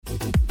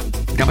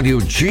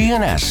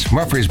WGNS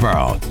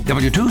Murfreesboro,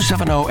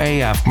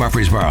 W270AF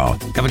Murfreesboro,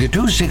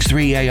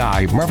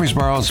 W263AI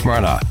Murfreesboro,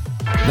 Smyrna.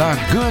 The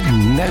Good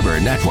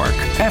Neighbor Network,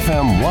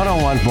 FM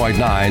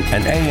 101.9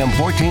 and AM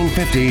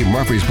 1450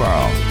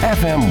 Murfreesboro,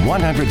 FM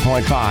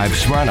 100.5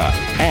 Smyrna,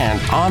 and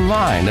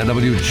online at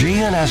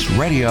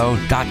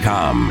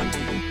WGNSradio.com.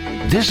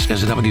 This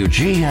is the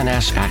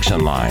WGNS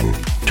Action Line,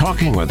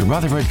 talking with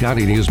Rutherford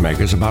County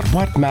newsmakers about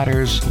what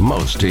matters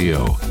most to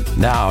you.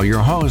 Now, your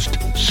host,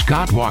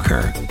 Scott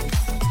Walker.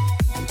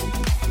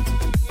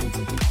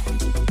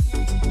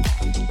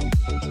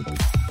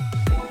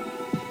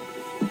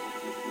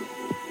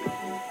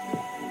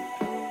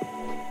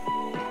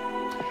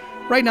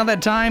 Right now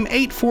that time,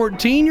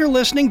 8:14, you're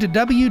listening to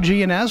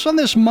WGNS on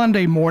this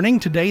Monday morning,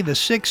 today the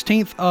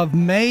 16th of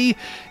May.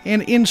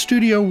 And in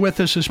studio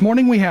with us this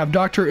morning, we have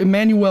Dr.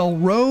 Emmanuel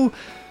Rowe,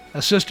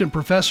 Assistant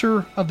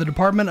Professor of the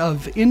Department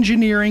of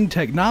Engineering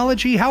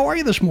Technology. How are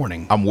you this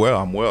morning? I'm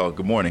well.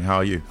 Good morning. How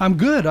are you? I'm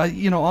good.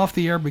 Off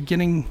the air,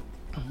 beginning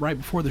right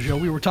before the show,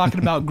 we were talking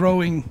about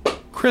growing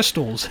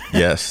crystals.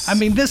 Yes. I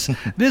mean, this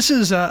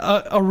is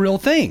a real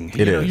thing.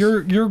 It is.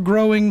 You're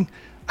growing.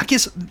 I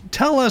guess,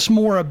 tell us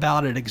more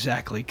about it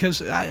exactly,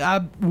 because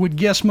I would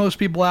guess most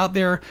people out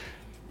there,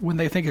 when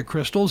they think of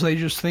crystals, they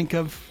just think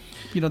of,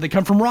 they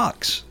come from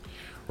rocks.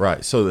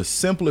 Right. So the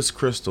simplest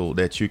crystal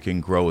that you can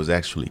grow is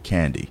actually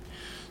candy.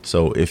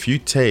 So if you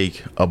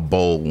take a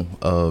bowl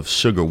of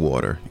sugar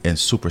water and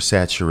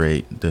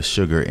supersaturate the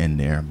sugar in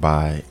there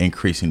by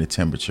increasing the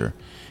temperature,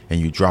 and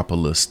you drop a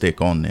little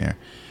stick on there,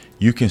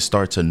 you can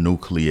start to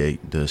nucleate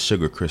the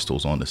sugar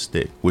crystals on the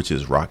stick, which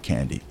is rock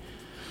candy.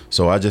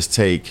 So I just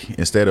take,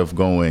 instead of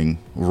going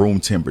room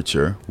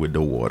temperature with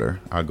the water,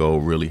 I go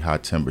really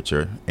hot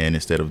temperature. And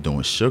instead of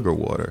doing sugar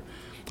water,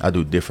 I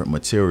do different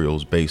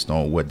materials based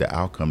on what the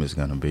outcome is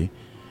going to be.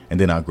 And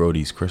then I grow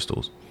these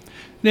crystals.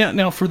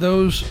 Now, for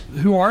those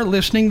who are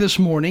listening this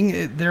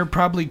morning, they're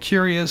probably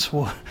curious,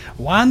 well,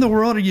 why in the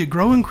world are you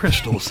growing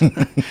crystals?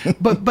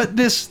 but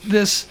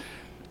this,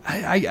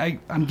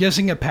 I'm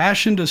guessing a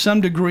passion to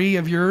some degree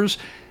of yours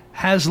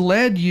has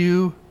led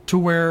you to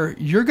where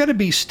you're going to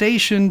be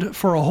stationed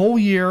for a whole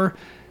year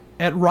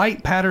at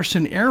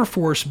Wright-Patterson Air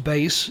Force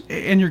Base,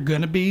 and you're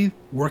going to be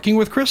working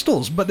with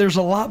crystals. But there's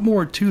a lot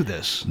more to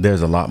this.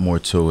 There's a lot more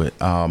to it.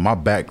 My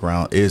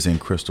background is in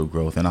crystal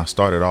growth, and I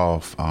started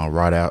off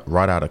right out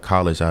of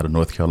college, out of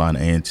North Carolina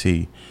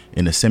A&T,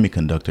 in the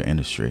semiconductor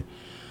industry.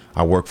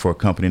 I worked for a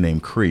company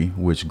named Cree,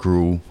 which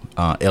grew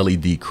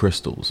LED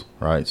crystals,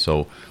 right?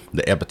 So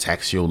the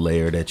epitaxial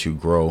layer that you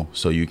grow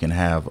so you can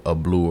have a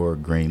blue or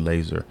green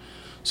laser.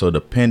 So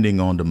depending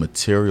on the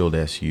material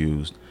that's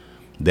used,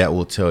 that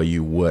will tell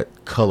you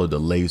what color the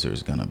laser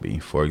is going to be.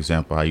 For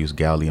example, I use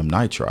gallium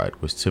nitride,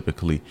 which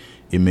typically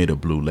emit a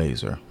blue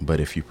laser.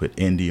 But if you put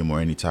indium or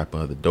any type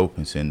of other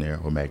dopants in there,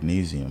 or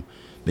magnesium,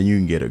 then you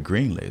can get a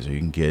green laser. You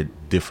can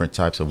get different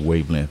types of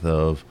wavelength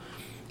of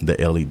the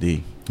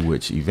LED,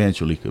 which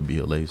eventually could be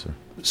a laser.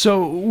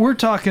 So we're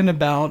talking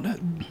about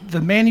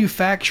the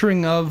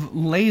manufacturing of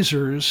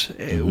lasers,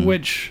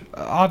 which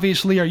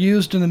obviously are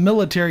used in the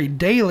military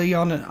daily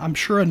on, I'm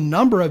sure, a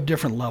number of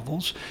different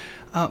levels.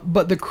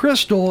 But the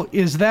crystal,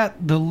 is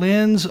that the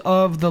lens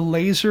of the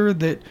laser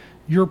that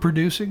you're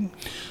producing?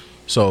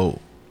 So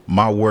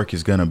my work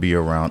is going to be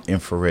around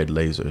infrared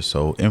lasers.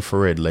 So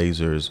infrared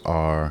lasers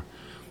are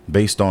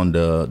based on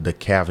the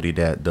cavity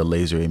that the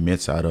laser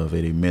emits out of.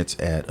 It emits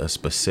at a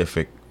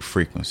specific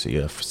frequency,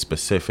 a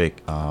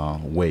specific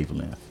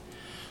wavelength.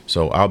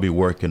 So I'll be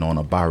working on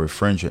a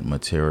birefringent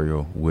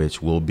material,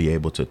 which will be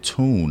able to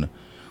tune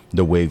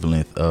the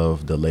wavelength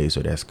of the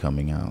laser that's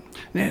coming out.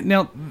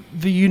 Now,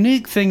 the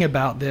unique thing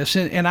about this,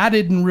 and I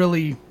didn't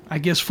really, I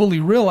guess, fully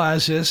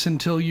realize this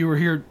until you were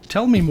here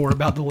telling me more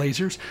about the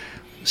lasers.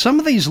 Some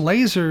of these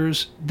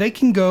lasers, they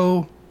can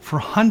go for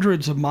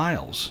hundreds of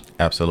miles.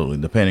 Absolutely.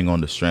 Depending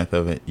on the strength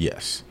of it,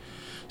 yes.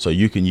 So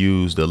you can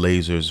use the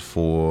lasers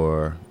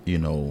for,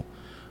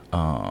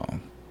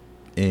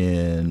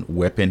 in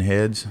weapon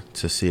heads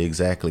to see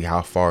exactly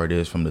how far it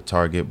is from the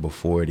target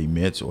before it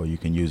emits, or you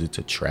can use it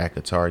to track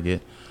a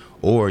target,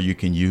 or you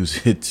can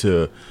use it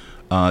to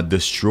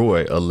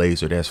destroy a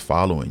laser that's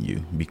following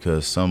you,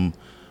 because some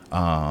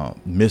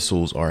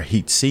missiles are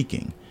heat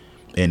seeking.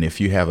 And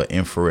if you have an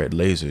infrared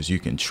lasers, you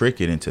can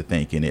trick it into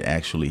thinking it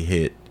actually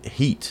hit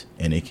heat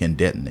and it can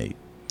detonate.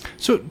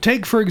 So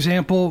take, for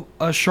example,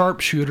 a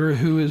sharpshooter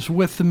who is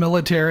with the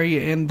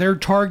military and their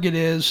target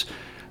is,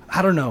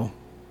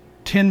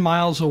 10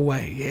 miles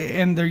away.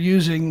 And they're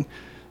using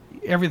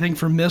everything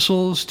from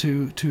missiles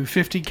to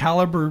 50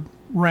 caliber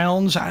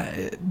rounds.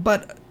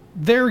 But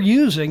they're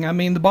using,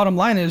 the bottom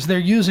line is they're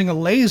using a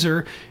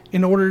laser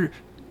in order,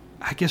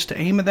 I guess, to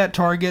aim at that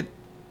target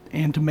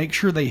and to make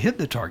sure they hit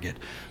the target.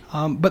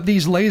 But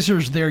these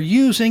lasers they're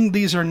using,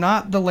 these are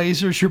not the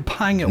lasers you're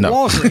buying at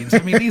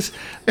Walgreens.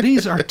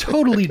 These are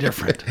totally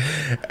different.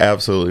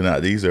 Absolutely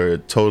not. These are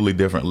totally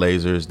different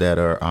lasers that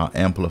are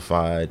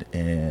amplified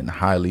and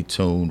highly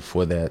tuned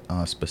for that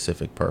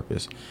specific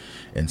purpose.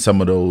 And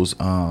some of those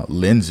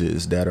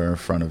lenses that are in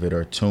front of it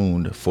are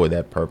tuned for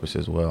that purpose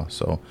as well.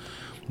 So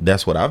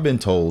That's what I've been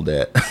told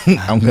that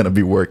I'm going to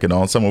be working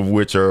on, some of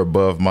which are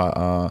above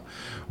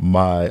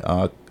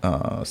my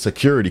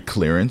security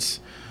clearance.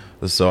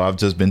 So I've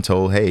just been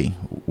told, hey,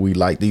 we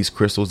like these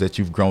crystals that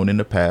you've grown in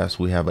the past.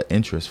 We have an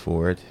interest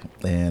for it,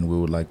 and we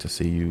would like to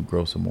see you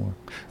grow some more.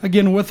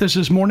 Again, with us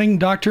this morning,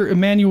 Dr.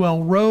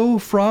 Emmanuel Rowe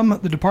from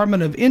the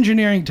Department of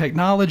Engineering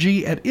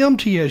Technology at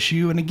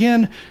MTSU. And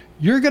again,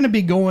 you're going to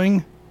be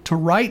going to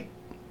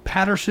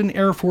Wright-Patterson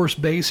Air Force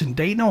Base in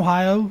Dayton,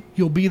 Ohio.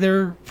 You'll be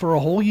there for a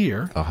whole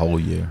year. A whole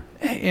year.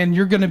 And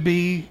you're going to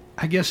be,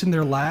 I guess, in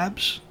their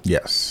labs?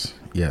 Yes.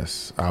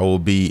 I will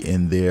be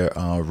in their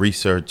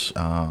research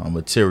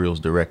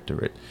materials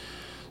directorate.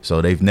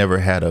 So they've never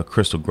had a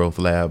crystal growth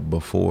lab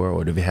before,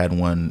 or they've had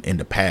one in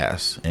the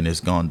past and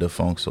it's gone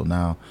defunct. So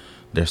now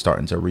they're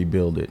starting to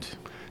rebuild it.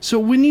 So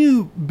when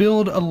you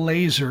build a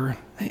laser,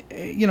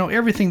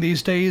 everything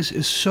these days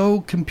is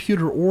so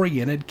computer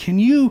oriented. Can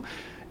you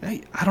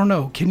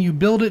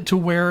build it to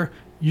where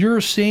you're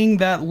seeing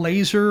that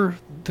laser,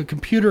 the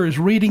computer is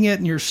reading it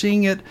and you're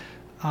seeing it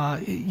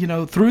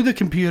through the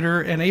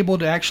computer and able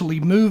to actually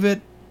move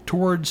it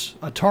towards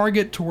a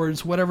target,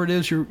 towards whatever it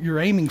is you're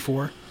aiming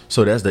for?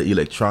 So that's the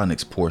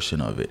electronics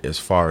portion of it as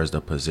far as the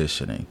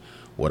positioning.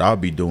 What I'll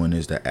be doing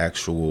is the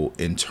actual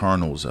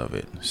internals of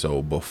it.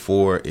 So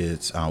before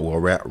it's,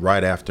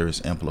 right after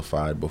it's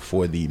amplified,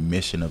 before the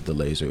emission of the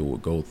laser, it will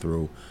go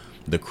through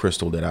the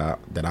crystal that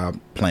I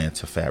plan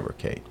to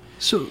fabricate.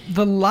 So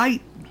the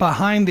light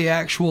behind the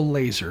actual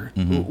laser,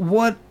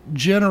 what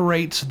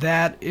generates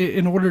that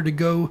in order to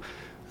go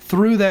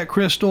through that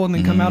crystal and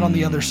then come out on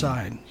the other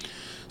side?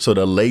 So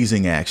the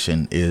lasing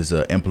action is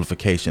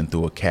amplification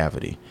through a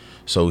cavity.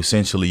 So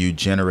essentially you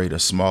generate a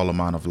small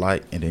amount of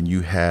light, and then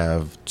you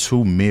have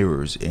two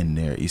mirrors in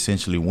there.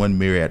 Essentially one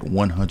mirror at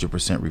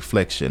 100%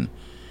 reflection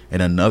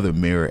and another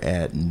mirror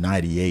at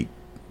 98%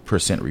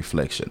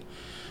 reflection.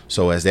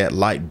 So as that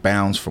light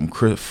bounds from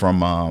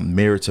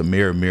mirror to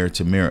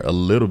mirror, a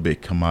little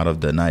bit come out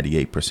of the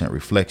 98%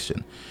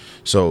 reflection.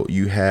 So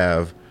you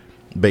have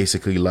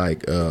basically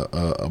like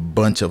a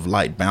bunch of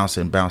light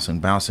bouncing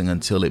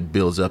until it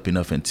builds up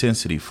enough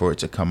intensity for it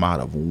to come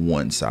out of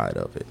one side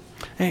of it.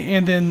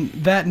 And then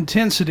that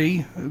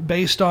intensity,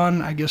 based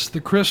on, I guess,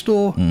 the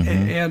crystal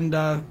and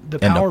the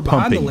power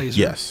behind the laser,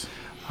 yes,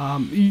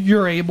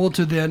 you're able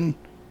to then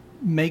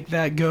make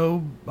that go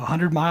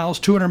 100 miles,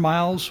 200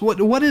 miles.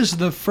 What is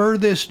the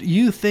furthest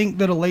you think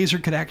that a laser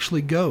could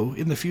actually go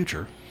in the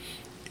future?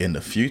 In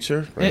the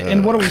future?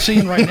 And what are we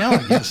seeing right now,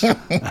 I guess?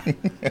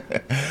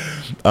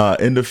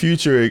 In the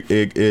future,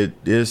 it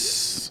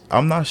is,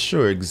 I'm not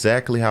sure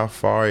exactly how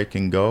far it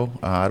can go.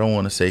 I don't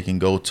want to say it can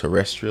go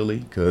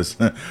terrestrially, because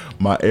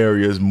my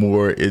area is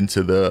more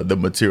into the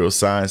material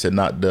science and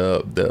not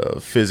the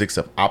physics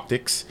of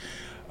optics.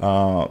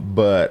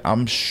 But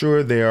I'm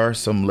sure there are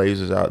some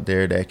lasers out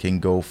there that can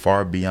go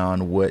far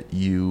beyond what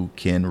you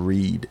can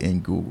read in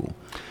Google.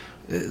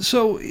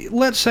 So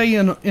let's say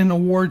in a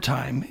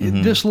wartime,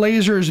 this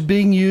laser is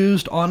being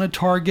used on a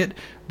target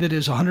that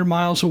is 100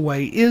 miles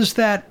away. Is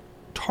that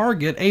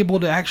target able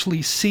to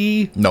actually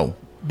see? No.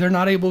 They're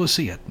not able to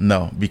see it?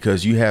 No,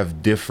 because you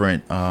have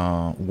different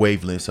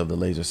wavelengths of the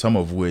laser, some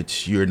of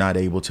which you're not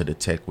able to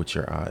detect with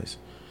your eyes.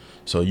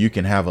 So you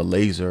can have a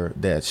laser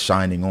that's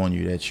shining on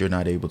you that you're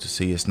not able to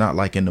see. It's not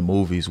like in the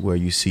movies where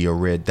you see a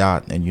red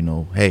dot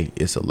and hey,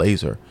 it's a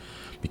laser.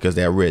 Because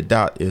that red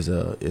dot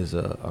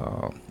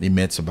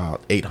emits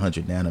about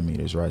 800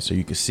 nanometers, right? So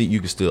you can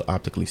still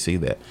optically see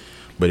that.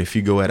 But if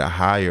you go at a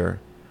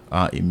higher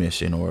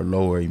emission or a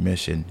lower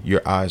emission,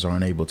 your eyes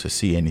aren't able to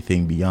see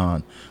anything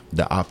beyond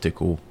the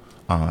optical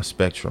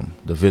spectrum,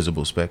 the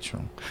visible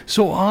spectrum.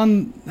 So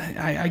on,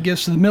 I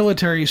guess, the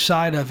military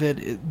side of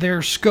it,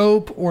 their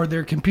scope or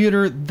their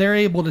computer, they're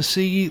able to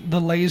see the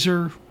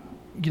laser,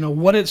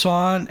 what it's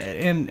on,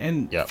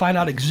 and find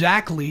out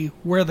exactly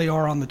where they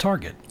are on the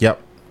target.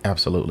 Yep.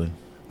 Absolutely.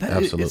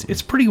 Absolutely.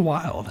 It's pretty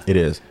wild. It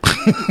is.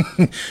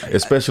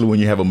 Especially when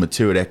you have a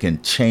material that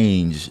can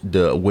change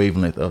the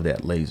wavelength of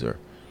that laser.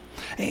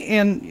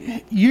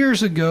 And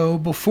years ago,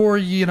 before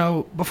you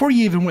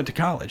even went to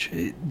college,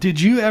 did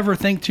you ever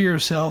think to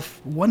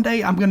yourself, one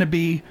day I'm going to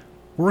be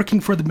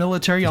working for the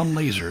military on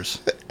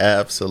lasers?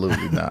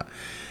 Absolutely not.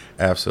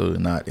 Absolutely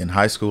not. In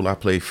high school, I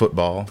played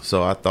football.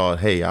 So I thought,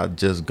 hey, I'll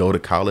just go to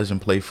college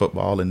and play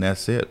football and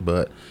that's it.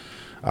 But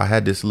I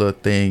had this little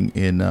thing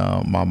in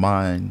my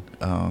mind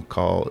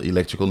called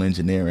electrical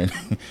engineering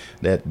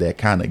that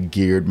kind of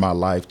geared my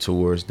life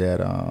towards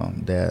that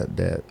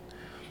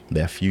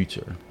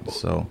future.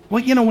 So,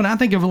 well, when I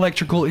think of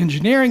electrical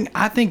engineering,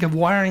 I think of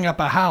wiring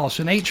up a house,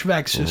 an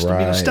HVAC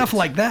system, stuff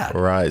like that.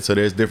 Right. So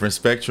there's different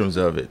spectrums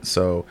of it.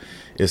 So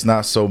it's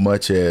not so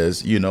much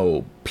as,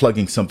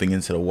 plugging something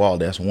into the wall.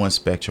 That's one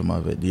spectrum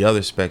of it. The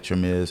other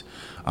spectrum is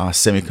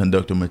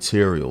semiconductor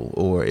material,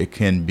 or it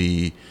can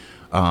be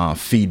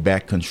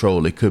feedback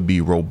control. It could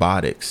be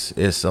robotics.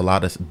 It's a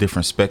lot of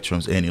different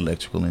spectrums in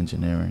electrical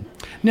engineering.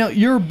 Now,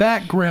 your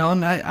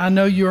background, I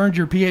know you earned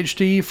your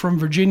PhD from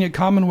Virginia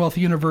Commonwealth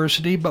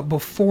University, but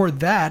before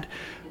that,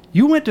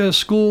 You went to a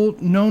school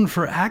known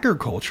for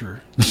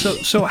agriculture.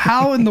 So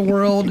how in the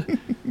world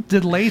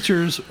did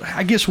lasers,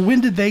 I guess, when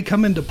did they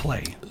come into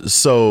play?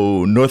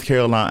 So North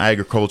Carolina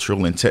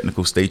Agricultural and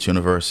Technical State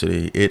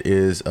University, it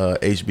is a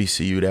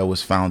HBCU that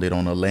was founded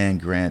on a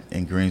land grant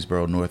in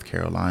Greensboro, North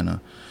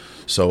Carolina.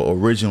 So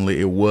originally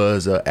it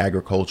was an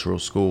agricultural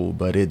school,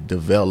 but it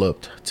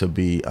developed to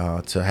be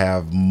to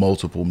have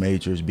multiple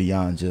majors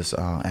beyond just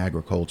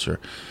agriculture.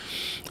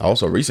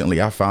 Also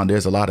recently I found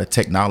there's a lot of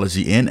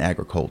technology in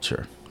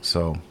agriculture.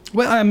 So,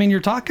 well, I mean, you're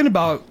talking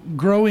about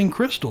growing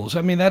crystals.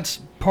 I mean, that's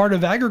part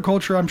of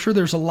agriculture. I'm sure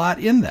there's a lot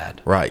in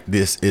that. Right.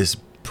 This is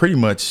pretty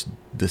much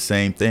the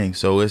same thing.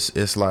 So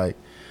it's like,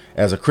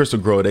 as a crystal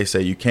grower, they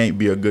say you can't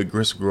be a good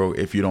crystal grower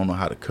if you don't know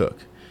how to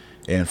cook.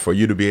 And for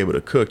you to be able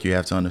to cook, you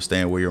have to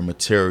understand where your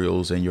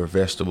materials and your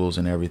vegetables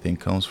and everything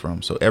comes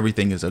from. So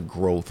everything is a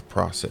growth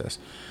process.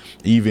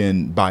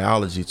 Even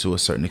biology, to a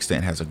certain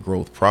extent, has a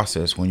growth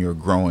process when you're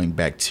growing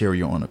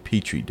bacteria on a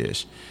petri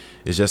dish.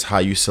 It's just how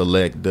you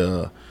select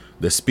the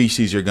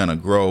species you're going to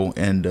grow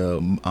and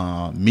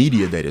the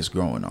media that it's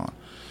growing on.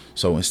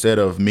 So instead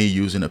of me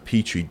using a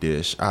petri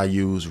dish, I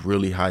use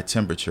really high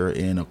temperature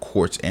in a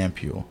quartz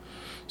ampule.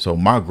 So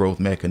my growth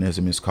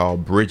mechanism is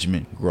called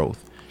bridgement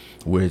growth,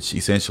 which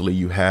essentially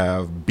you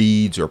have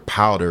beads or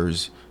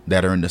powders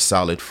that are in the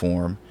solid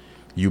form.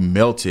 You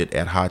melt it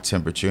at high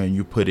temperature and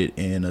you put it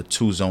in a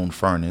 2-zone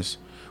furnace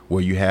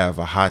where you have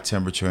a high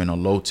temperature and a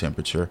low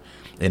temperature.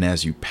 And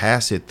as you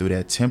pass it through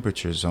that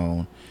temperature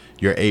zone,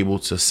 you're able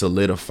to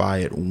solidify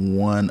it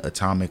one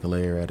atomic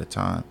layer at a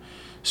time.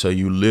 So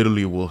you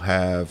literally will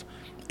have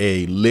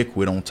a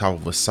liquid on top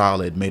of a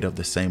solid made of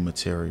the same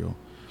material.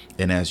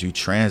 And as you're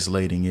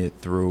translating it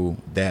through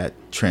that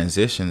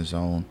transition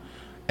zone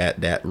at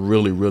that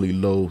really, really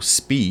low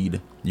speed,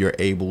 you're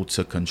able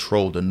to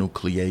control the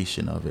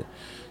nucleation of it.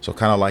 So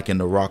kind of like in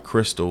the rock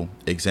crystal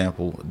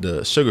example,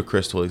 the sugar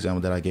crystal example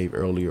that I gave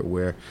earlier,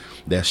 where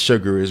that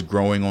sugar is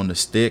growing on the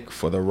stick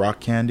for the rock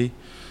candy.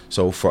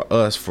 So for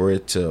us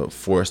to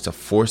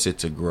force it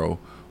to grow,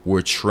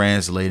 we're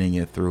translating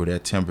it through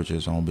that temperature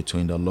zone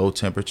between the low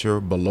temperature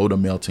below the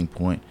melting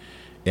point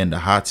and the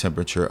high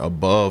temperature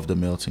above the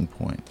melting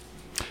point.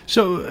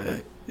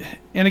 So,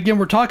 and again,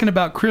 we're talking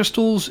about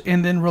crystals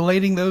and then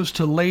relating those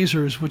to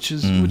lasers, which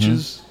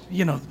is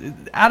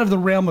out of the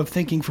realm of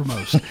thinking for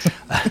most.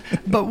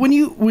 But when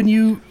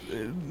you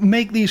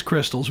make these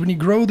crystals, when you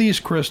grow these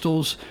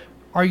crystals,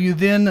 are you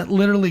then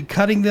literally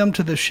cutting them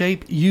to the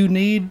shape you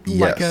need, Yes.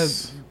 like a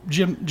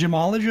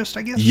gemologist,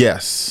 I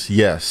guess?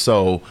 Yes.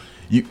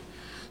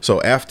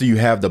 So after you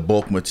have the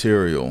bulk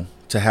material,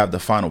 to have the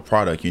final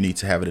product, you need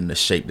to have it in the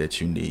shape that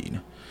you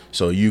need.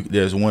 So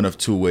there's one of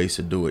two ways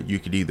to do it. You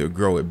could either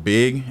grow it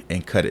big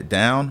and cut it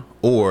down,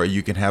 or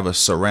you can have a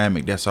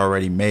ceramic that's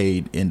already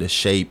made in the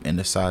shape and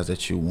the size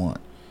that you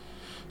want.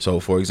 So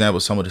for example,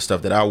 some of the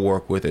stuff that I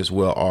work with as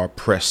well are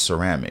pressed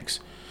ceramics.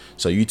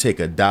 So you take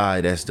a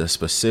die that's the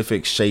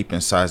specific shape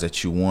and size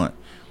that you want,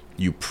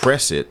 you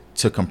press it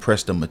to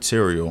compress the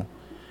material,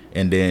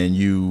 and then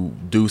you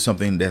do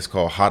something that's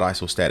called hot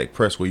isostatic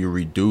press, where you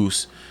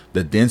reduce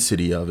the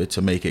density of it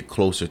to make it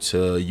closer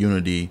to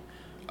unity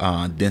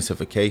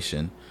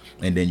densification,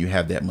 and then you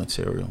have that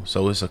material.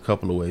 So it's a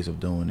couple of ways of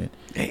doing it.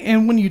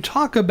 And when you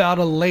talk about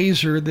a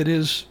laser that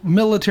is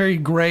military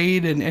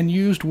grade and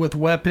used with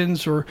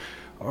weapons or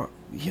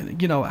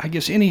I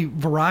guess any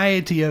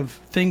variety of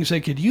things they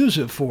could use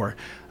it for,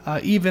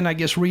 even I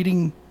guess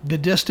reading the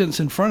distance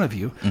in front of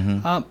you.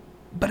 Mm-hmm.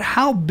 But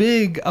how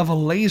big of a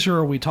laser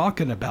are we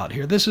talking about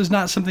here? This is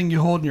not something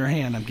you hold in your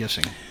hand, I'm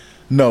guessing.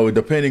 No,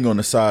 depending on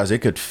the size, it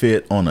could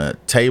fit on a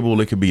table.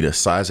 It could be the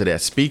size of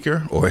that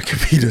speaker, or it could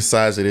be the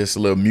size of this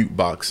little mute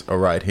box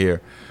right here,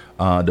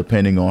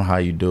 depending on how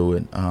you do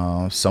it.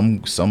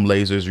 Some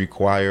lasers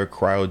require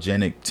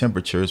cryogenic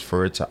temperatures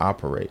for it to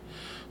operate.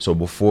 So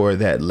before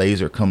that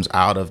laser comes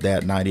out of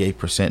that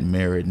 98%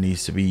 mirror, it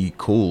needs to be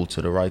cooled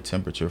to the right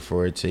temperature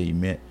for it to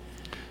emit.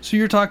 So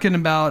you're talking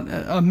about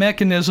a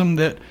mechanism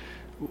that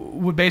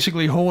would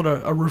basically hold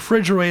a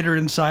refrigerator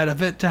inside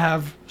of it to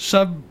have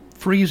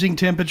sub-freezing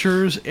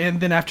temperatures, and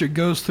then after it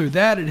goes through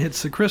that, it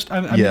hits the crystal.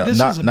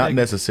 Not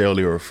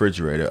necessarily a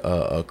refrigerator,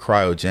 a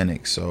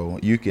cryogenic. So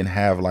you can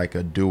have like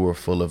a dewar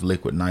full of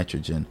liquid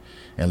nitrogen,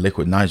 and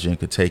liquid nitrogen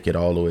could take it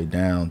all the way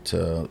down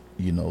to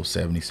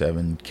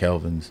 77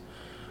 kelvins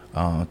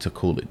to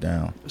cool it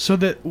down. So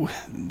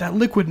that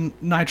liquid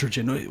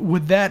nitrogen,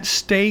 would that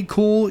stay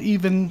cool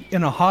even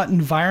in a hot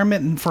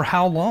environment, and for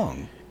how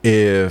long?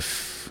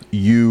 If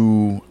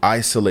you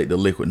isolate the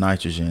liquid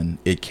nitrogen,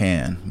 it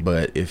can,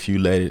 but if you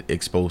let it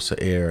expose to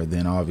air,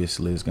 then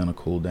obviously it's going to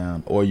cool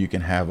down. Or you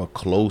can have a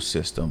closed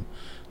system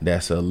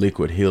that's a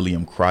liquid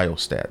helium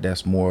cryostat.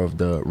 That's more of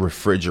the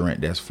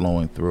refrigerant that's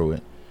flowing through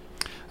it.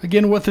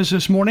 Again, with us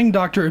this morning,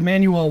 Dr.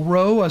 Emmanuel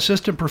Rowe,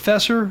 Assistant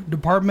Professor,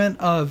 Department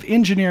of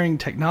Engineering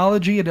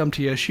Technology at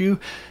MTSU.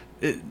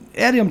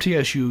 At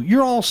MTSU,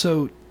 you're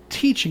also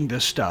teaching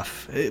this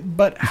stuff,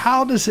 but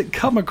how does it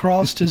come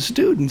across to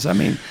students? I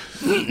mean,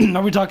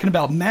 are we talking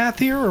about math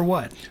here or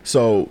what?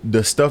 So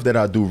the stuff that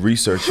I do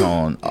research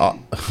on,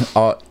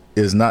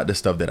 is not the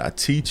stuff that I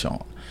teach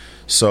on.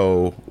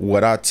 So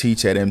what I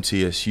teach at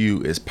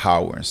MTSU is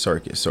power and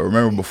circuits. So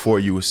remember before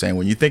you were saying,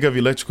 when you think of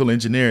electrical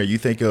engineering, you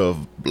think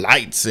of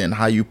lights and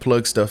how you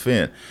plug stuff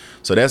in.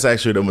 So that's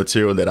actually the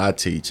material that I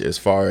teach as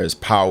far as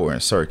power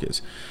and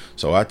circuits.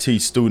 So I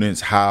teach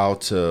students how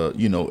to,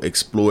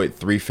 exploit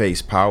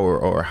three-phase power,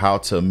 or how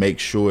to make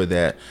sure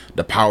that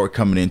the power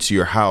coming into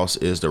your house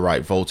is the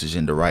right voltage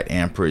and the right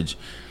amperage,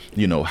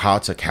 how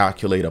to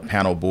calculate a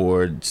panel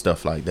board,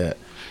 stuff like that.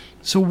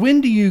 So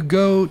when do you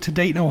go to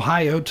Dayton,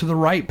 Ohio, to the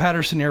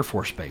Wright-Patterson Air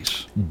Force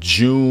Base?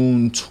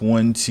 June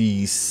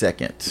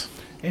 22nd.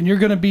 And you're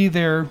going to be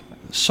there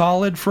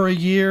solid for a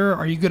year?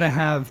 Are you going to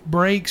have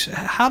breaks?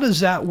 How does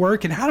that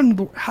work, and how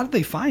do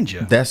they find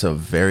you? That's a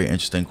very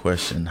interesting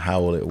question.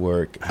 How will it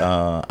work?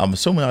 I'm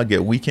assuming I'll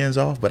get weekends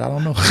off, but I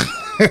don't know.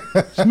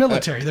 It's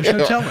military. There's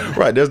no telling.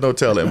 Right, there's no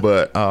telling.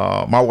 But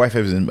my wife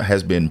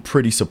has been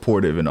pretty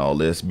supportive in all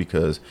this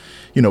because,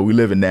 we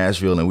live in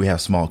Nashville and we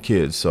have small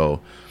kids.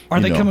 So are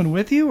they coming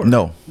with you? Or?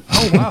 No.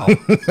 Oh, wow.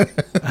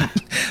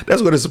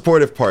 That's where the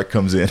supportive part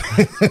comes in.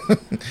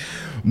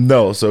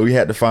 No, so we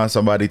had to find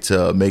somebody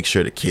to make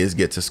sure the kids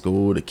get to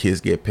school, the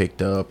kids get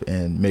picked up,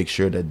 and make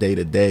sure that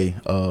day-to-day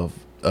of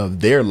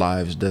their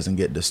lives doesn't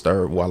get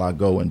disturbed while I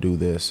go and do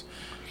this.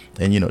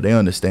 And, they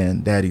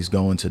understand Daddy's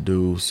going to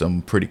do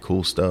some pretty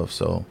cool stuff.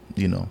 So,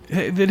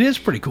 It is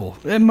pretty cool.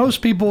 And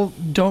most people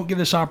don't get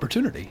this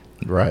opportunity.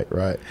 Right.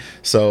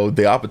 So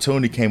the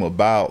opportunity came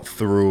about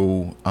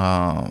through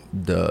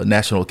the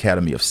National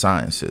Academy of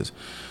Sciences.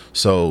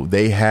 So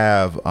they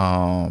have,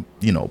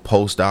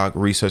 postdoc,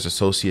 research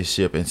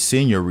associateship, and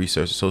senior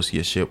research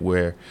associateship,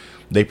 where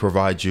they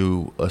provide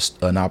you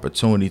an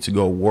opportunity to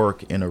go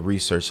work in a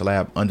research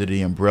lab under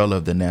the umbrella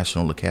of the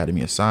National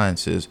Academy of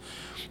Sciences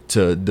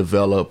to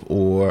develop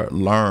or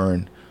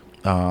learn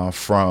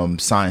from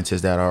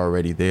scientists that are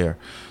already there.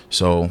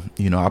 So,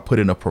 I put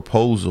in a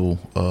proposal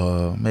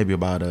maybe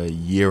about a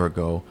year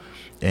ago,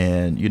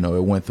 and,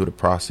 it went through the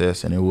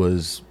process, and it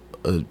was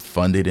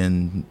funded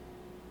and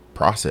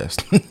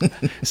processed.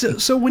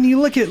 So when you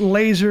look at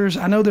lasers,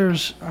 I know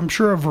I'm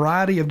sure, a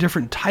variety of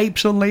different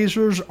types of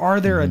lasers. Are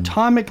there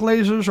atomic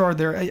lasers?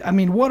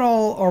 What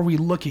all are we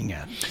looking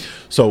at?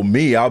 So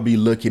I'll be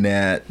looking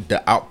at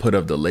the output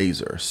of the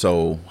laser.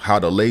 So how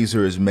the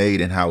laser is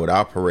made and how it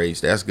operates,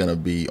 that's going to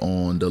be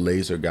on the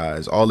laser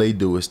guys. All they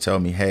do is tell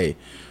me, hey,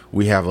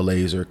 we have a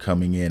laser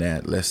coming in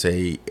at, let's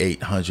say,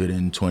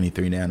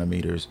 823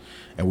 nanometers,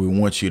 and we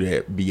want you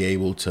to be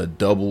able to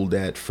double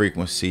that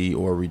frequency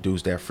or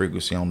reduce that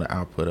frequency on the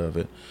output of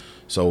it.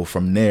 So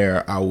from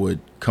there, I would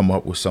come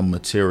up with some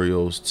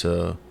materials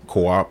to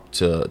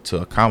to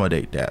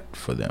accommodate that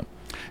for them.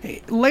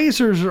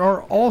 Lasers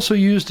are also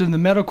used in the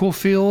medical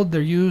field.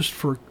 They're used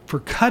for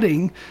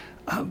cutting.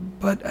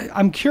 But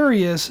I'm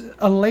curious,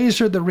 a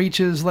laser that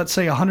reaches, let's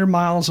say, 100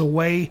 miles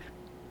away,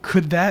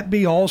 could that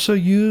be also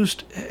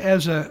used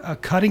as a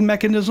cutting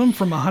mechanism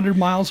from 100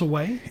 miles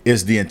away?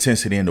 It's the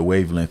intensity and the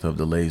wavelength of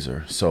the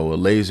laser. So a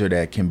laser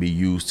that can be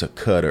used to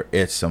cut or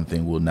etch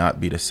something will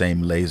not be the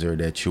same laser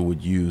that you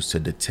would use to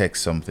detect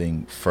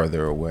something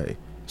further away.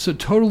 So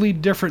totally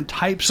different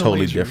types of lasers.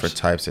 Totally different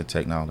types of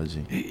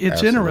technology.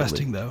 It's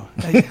interesting, though.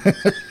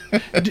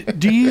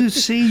 Do you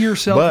see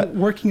yourself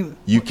working?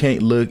 You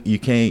can't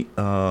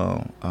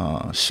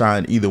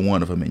shine either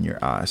one of them in your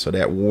eye. So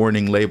that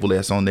warning label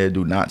that's on there,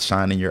 do not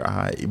shine in your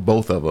eye.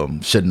 Both of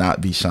them should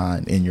not be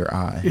shined in your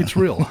eye. It's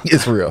real.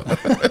 It's real.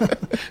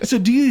 So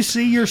do you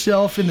see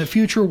yourself in the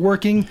future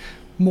working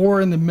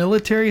more in the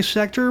military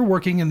sector,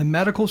 working in the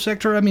medical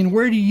sector?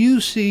 Where do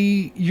you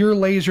see your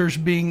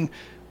lasers being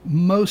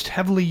most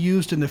heavily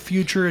used in the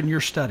future in your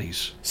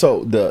studies?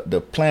 So the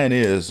plan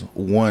is,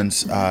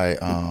 once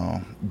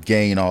I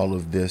gain all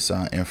of this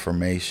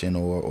information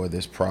or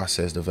this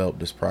process, develop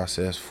this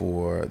process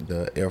for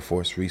the Air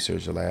Force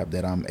Research Lab,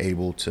 that I'm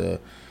able to,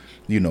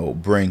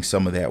 bring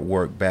some of that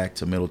work back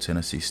to Middle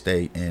Tennessee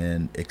State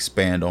and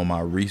expand on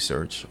my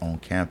research on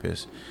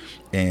campus,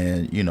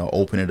 and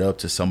open it up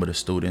to some of the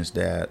students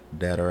that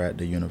are at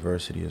the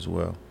university as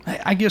well.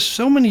 I guess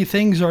so many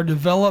things are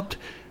developed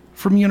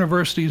from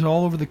universities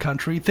all over the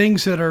country,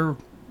 things that are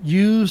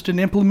used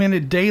and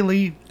implemented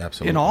daily.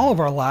 Absolutely. In all of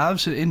our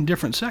lives, in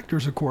different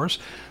sectors, of course.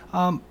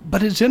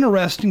 But it's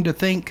interesting to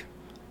think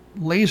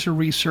laser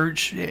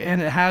research,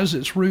 and it has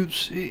its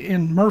roots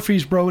in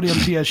Murfreesboro at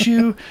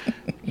MTSU,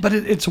 but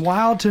it's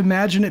wild to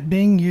imagine it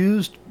being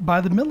used by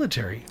the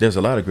military. There's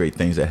a lot of great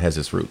things that has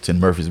its roots in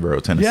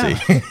Murfreesboro, Tennessee.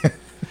 Yeah.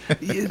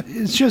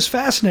 It's just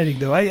fascinating,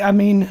 though.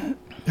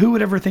 Who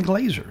would ever think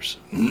lasers?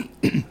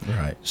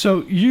 Right.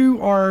 So you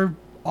are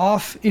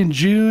off in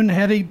June,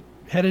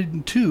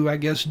 headed to, I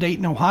guess,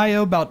 Dayton,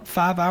 Ohio, about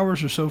 5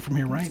 hours or so from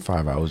here, right?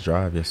 5 hours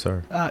drive, yes,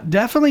 sir.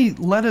 Definitely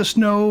let us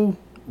know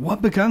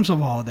what becomes of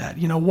all of that.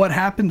 What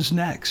happens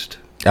next.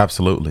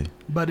 Absolutely.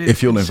 But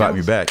if you'll invite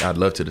me back, I'd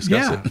love to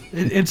discuss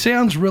it. It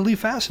sounds really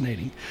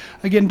fascinating.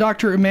 Again,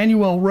 Dr.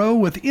 Emmanuel Rowe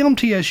with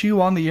MTSU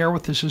on the air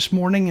with us this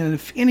morning. And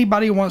if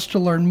anybody wants to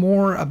learn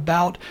more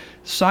about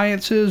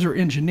sciences or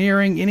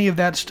engineering, any of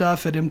that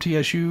stuff at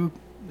MTSU,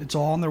 It's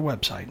all on their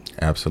website.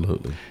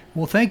 Absolutely.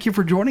 Well, thank you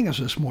for joining us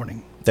this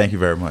morning. Thank you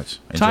very much.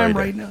 Enjoy Time your day.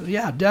 right now,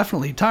 yeah,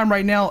 definitely. Time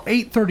right now,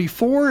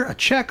 8:34. A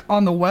check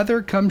on the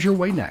weather comes your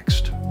way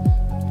next.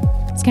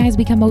 Skies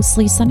become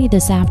mostly sunny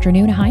this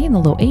afternoon, high in the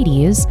low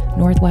 80s.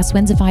 Northwest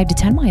winds at 5 to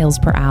 10 miles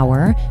per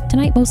hour.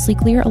 Tonight, mostly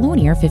clear, a low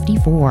near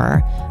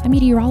 54. I'm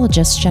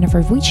meteorologist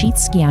Jennifer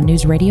Wojcicki on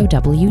News Radio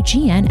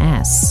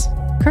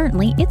WGNS.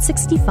 Currently, it's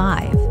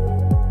 65.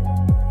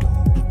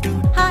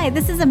 Hi,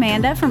 this is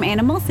Amanda from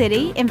Animal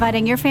City,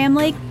 inviting your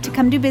family to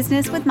come do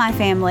business with my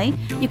family.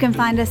 You can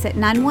find us at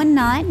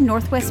 919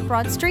 Northwest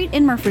Broad Street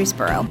in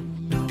Murfreesboro.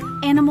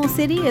 Animal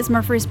City is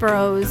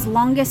Murfreesboro's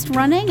longest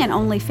running and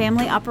only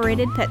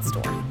family-operated pet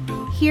store.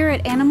 Here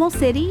at Animal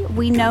City,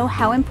 we know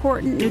how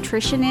important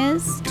nutrition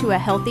is to a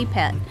healthy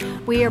pet.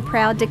 We are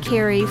proud to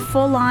carry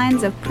full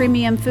lines of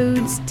premium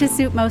foods to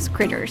suit most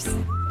critters.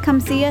 Come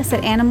see us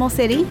at Animal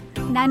City,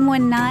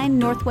 919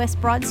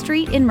 Northwest Broad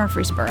Street in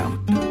Murfreesboro.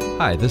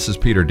 Hi, this is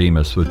Peter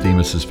Demas with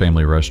Demas's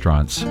Family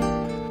Restaurants.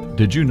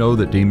 Did you know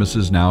that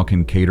Demas's now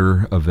can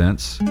cater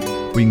events?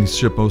 We can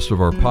ship most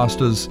of our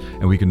pastas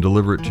and we can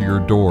deliver it to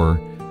your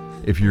door.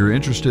 If you're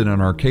interested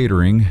in our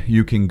catering,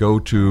 you can go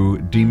to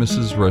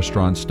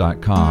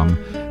demas'srestaurants.com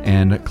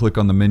and click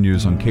on the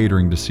menus on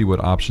catering to see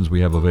what options we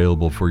have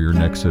available for your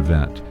next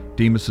event.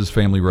 Demas's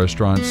Family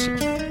Restaurants,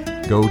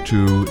 go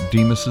to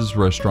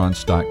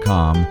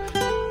demas'srestaurants.com.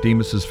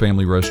 Demas's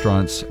Family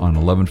Restaurants on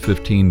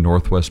 1115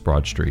 Northwest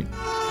Broad Street.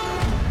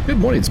 Good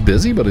morning. It's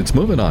busy, but it's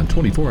moving on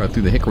 24 out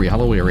through the Hickory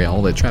Hollow area.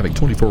 All that traffic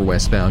 24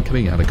 westbound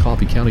coming out of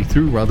Coffee County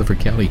through Rutherford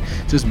County.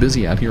 Just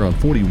busy out here on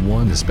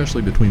 41,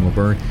 especially between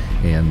Laverne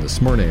and the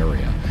Smyrna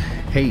area.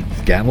 Hey,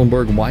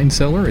 Gatlinburg Wine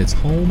Cellar, it's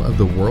home of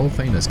the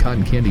world-famous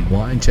cotton candy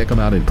wine. Check them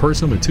out in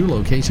person with 2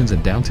 locations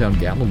in downtown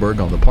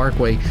Gatlinburg on the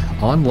Parkway,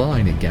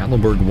 online at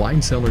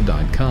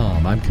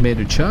GatlinburgWineCellar.com. I'm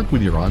Commander Chuck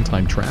with your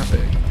on-time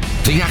traffic.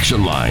 The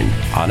Action Line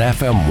on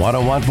FM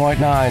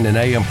 101.9 and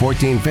AM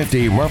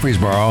 1450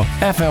 Murfreesboro,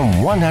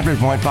 FM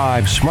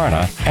 100.5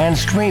 Smyrna, and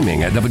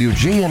streaming at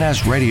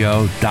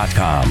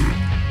WGNSradio.com.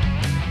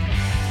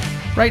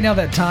 Right now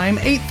that time,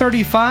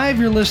 8:35,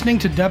 you're listening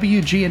to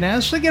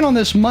WGNS. Again on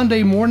this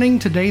Monday morning,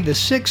 today the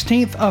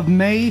 16th of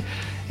May.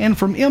 And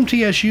from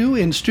MTSU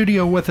in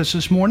studio with us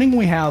this morning,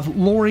 we have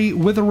Lori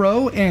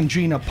Witherow and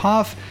Gina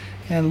Poff.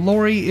 And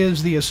Lori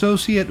is the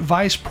Associate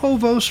Vice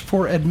Provost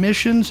for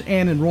Admissions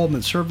and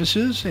Enrollment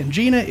Services. And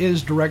Gina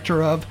is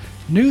Director of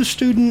New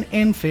Student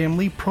and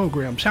Family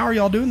Programs. How are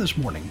y'all doing this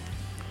morning?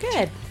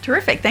 Good.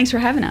 Terrific. Thanks for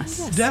having us.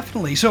 Yes.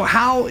 Definitely. So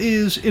how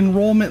is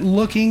enrollment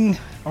looking,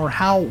 or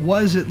how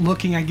was it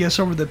looking, I guess,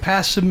 over the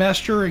past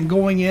semester and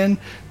going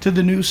into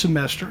the new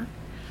semester?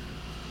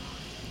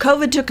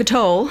 COVID took a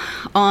toll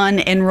on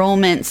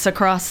enrollments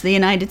across the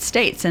United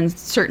States, and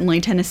certainly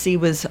Tennessee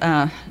was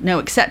no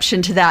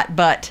exception to that,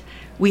 but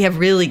we have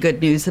really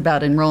good news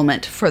about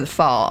enrollment for the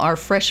fall. Our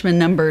freshman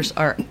numbers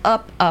are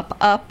up,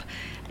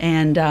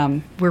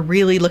 and we're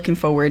really looking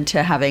forward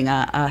to having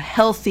a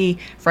healthy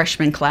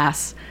freshman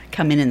class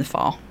come in the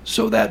fall.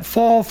 So that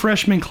fall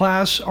freshman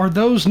class, are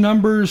those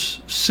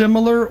numbers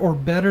similar or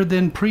better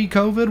than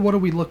pre-COVID? What are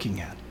we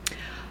looking at?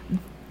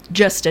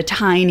 Just a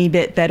tiny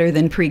bit better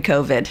than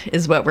pre-COVID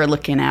is what we're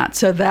looking at.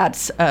 So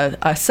that's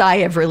a sigh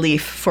of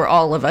relief for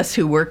all of us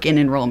who work in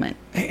enrollment.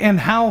 And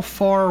how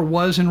far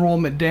was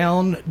enrollment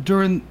down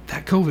during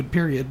that COVID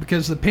period?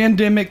 Because the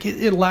pandemic,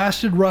 it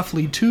lasted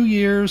roughly 2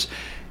 years.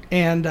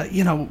 And,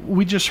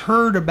 we just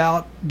heard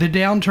about the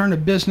downturn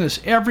of business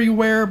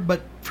everywhere,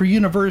 but for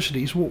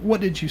universities, what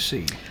did you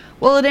see?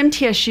 Well, at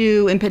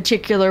MTSU in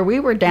particular,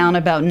 we were down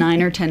about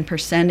 9 or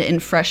 10%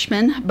 in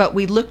freshmen, but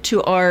we look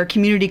to our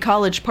community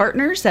college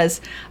partners as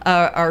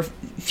our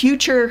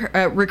future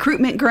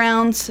recruitment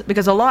grounds,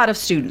 because a lot of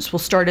students will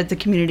start at the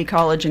community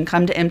college and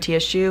come to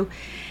MTSU.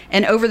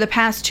 And over the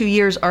past 2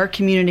 years, our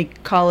community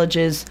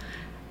colleges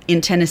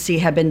in Tennessee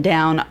have been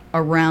down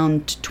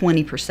around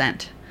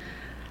 20%.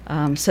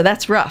 So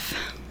that's rough.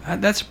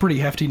 That's a pretty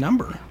hefty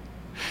number.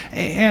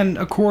 And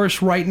of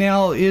course, right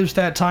now is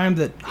that time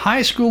that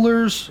high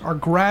schoolers are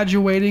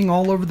graduating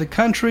all over the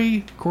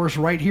country, of course,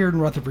 right here in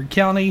Rutherford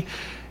County.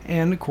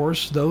 And of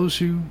course, those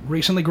who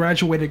recently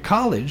graduated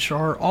college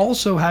are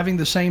also having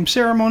the same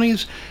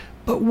ceremonies.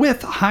 But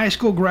with high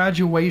school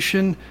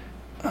graduation,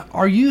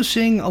 are you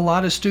seeing a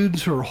lot of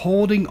students who are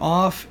holding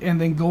off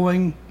and then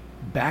going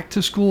back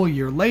to school a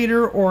year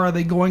later, or are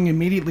they going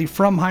immediately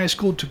from high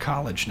school to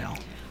college now?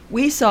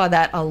 We saw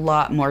that a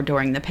lot more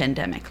during the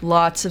pandemic.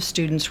 Lots of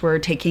students were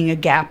taking a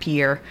gap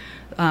year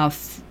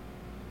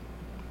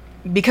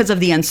because of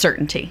the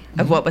uncertainty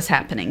of what was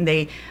happening.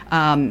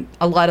 A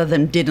lot of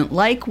them didn't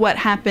like what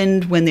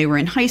happened when they were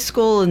in high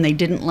school, and they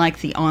didn't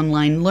like the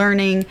online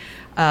learning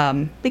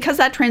because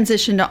that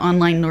transition to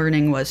online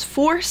learning was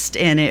forced,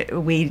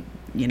 and we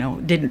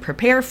didn't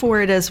prepare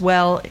for it as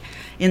well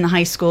in the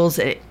high schools,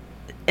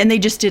 and they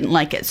just didn't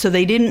like it. So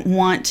they didn't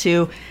want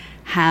to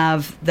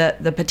have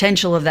the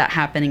potential of that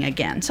happening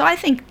again. So I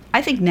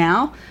think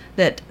now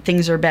that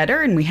things are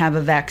better and we have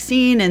a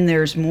vaccine and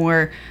there's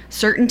more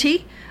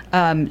certainty,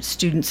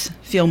 students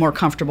feel more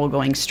comfortable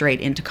going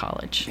straight into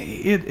college.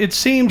 It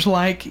seems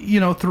like,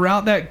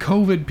 throughout that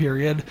COVID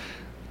period,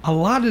 a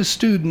lot of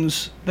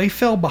students, they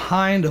fell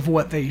behind of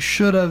what they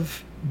should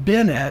have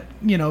been at,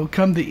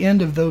 come the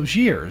end of those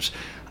years.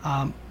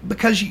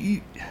 Because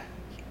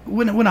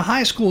when a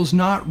high school is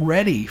not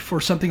ready for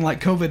something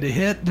like COVID to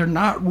hit, they're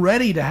not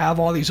ready to have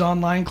all these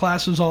online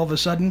classes all of a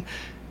sudden,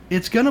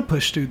 it's going to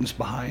push students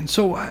behind.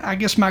 So I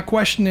guess my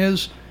question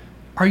is,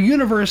 are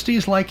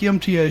universities like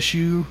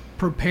MTSU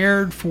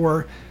prepared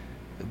for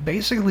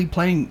basically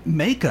playing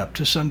makeup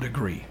to some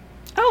degree?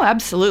 Oh,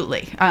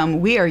 absolutely.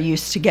 We are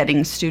used to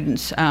getting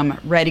students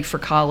ready for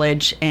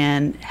college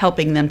and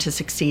helping them to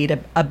succeed.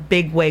 A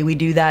big way we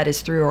do that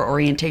is through our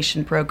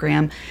orientation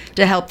program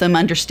to help them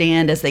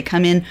understand as they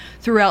come in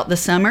throughout the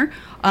summer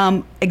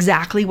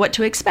exactly what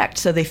to expect.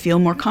 So they feel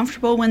more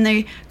comfortable when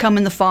they come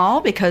in the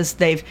fall because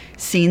they've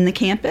seen the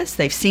campus,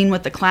 they've seen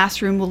what the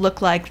classroom will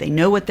look like, they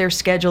know what their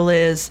schedule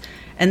is,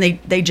 and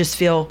they just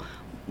feel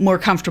more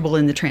comfortable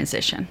in the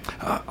transition.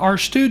 Are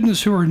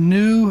students who are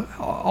new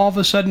all of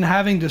a sudden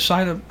having to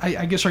sign up,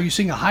 I guess, are you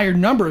seeing a higher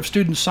number of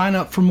students sign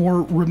up for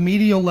more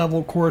remedial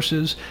level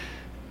courses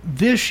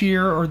this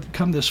year or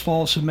come this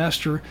fall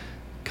semester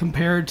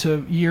compared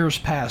to years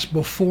past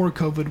before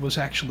COVID was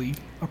actually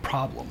a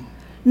problem?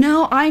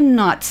 No, I'm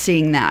not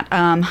seeing that.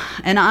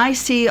 And I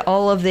see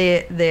all of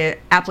the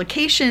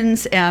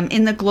applications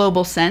in the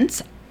global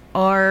sense.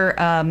 Our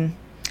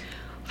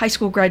high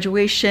school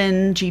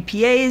graduation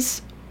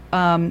GPAs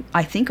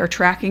I think are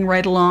tracking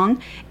right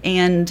along,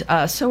 and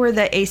so are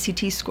the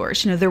ACT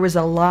scores. There was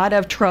a lot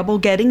of trouble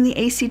getting the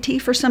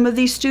ACT for some of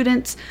these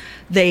students.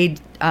 They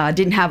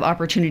didn't have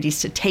opportunities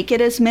to take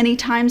it as many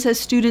times as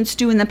students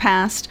do in the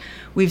past.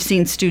 We've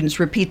seen students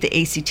repeat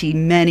the ACT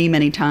many,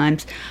 many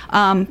times,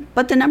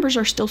 but the numbers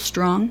are still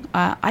strong.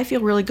 I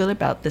feel really good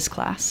about this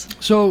class.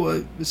 So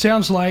it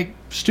sounds like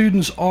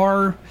students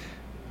or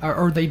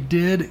they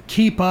did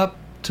keep up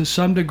to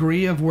some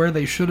degree of where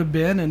they should have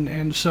been,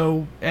 and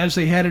so as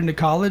they head into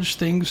college,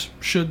 things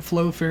should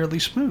flow fairly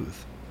smooth.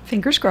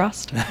 Fingers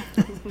crossed.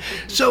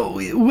 So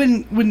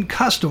when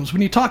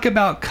you talk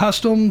about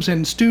customs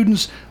and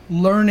students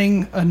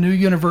learning a new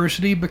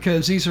university,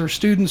 because these are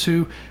students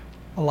who,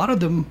 a lot of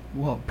them,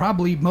 well,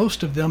 probably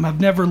most of them,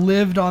 have never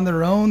lived on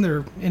their own.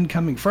 They're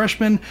incoming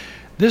freshmen.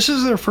 This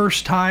is their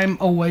first time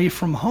away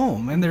from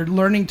home, and they're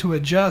learning to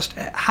adjust.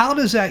 How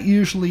does that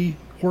usually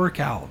work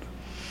out?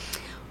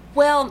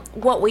 Well,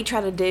 what we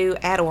try to do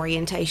at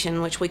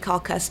orientation, which we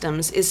call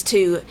customs, is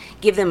to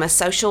give them a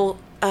social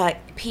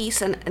piece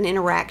and an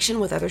interaction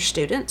with other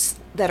students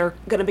that are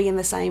going to be in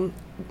the same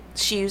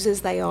shoes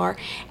as they are,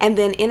 and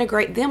then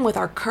integrate them with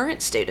our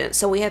current students.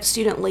 So we have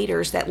student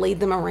leaders that lead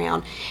them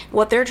around.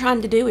 What they're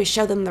trying to do is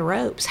show them the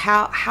ropes,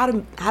 how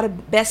to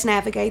best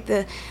navigate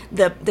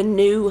the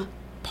new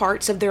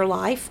parts of their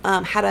life,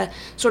 how to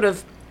sort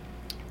of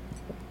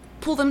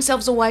pull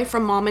themselves away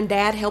from mom and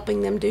dad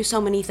helping them do so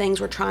many things.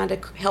 We're trying to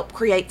help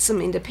create some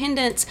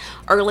independence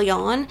early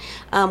on.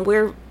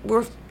 We're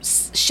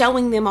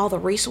showing them all the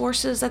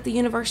resources that the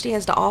university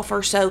has to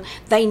offer, so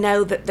they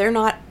know that they're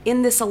not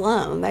in this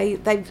alone. They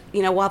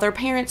while their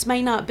parents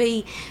may not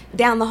be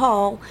down the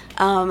hall,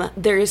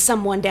 there is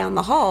someone down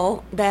the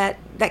hall that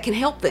can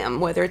help them,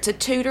 whether it's a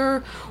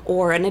tutor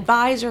or an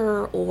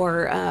advisor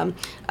or an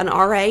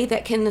RA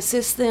that can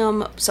assist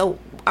them. So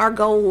our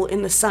goal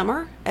in the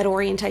summer at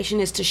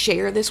orientation is to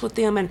share this with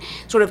them and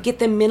sort of get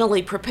them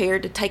mentally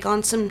prepared to take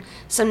on some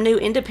new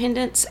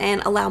independence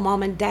and allow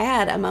mom and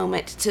dad a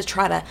moment to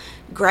try to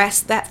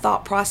grasp that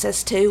thought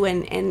process too,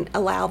 and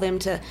allow them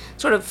to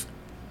sort of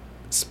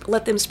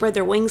let them spread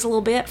their wings a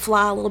little bit,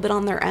 fly a little bit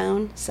on their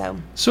own.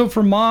 So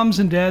for moms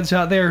and dads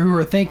out there who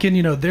are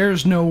thinking,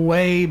 there's no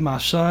way my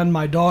son,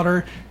 my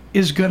daughter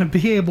is going to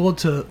be able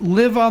to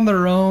live on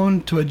their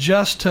own, to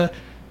adjust to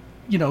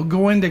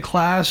going to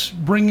class,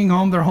 bringing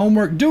home their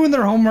homework, doing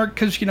their homework,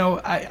 because,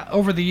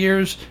 over the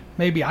years,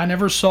 maybe I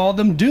never saw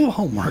them do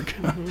homework.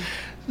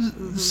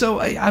 Mm-hmm. So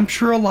I'm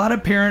sure a lot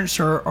of parents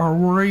are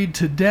worried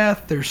to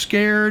death. They're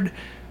scared.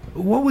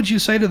 What would you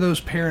say to those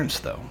parents,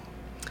 though?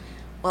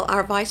 Well,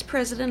 our Vice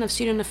President of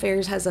Student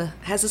Affairs has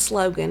a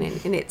slogan,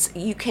 and it's,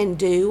 you can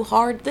do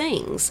hard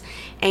things.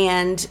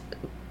 And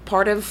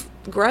part of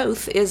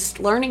growth is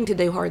learning to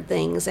do hard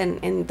things,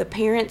 and the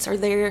parents are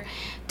there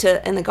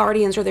and the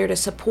guardians are there to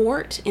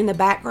support in the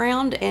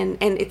background, and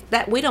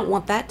that we don't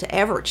want that to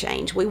ever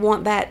change. We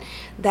want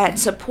that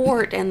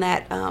support and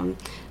that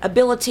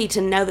ability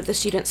to know that the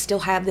students still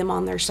have them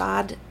on their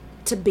side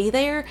to be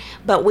there,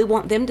 but we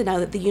want them to know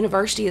that the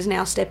university is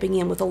now stepping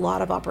in with a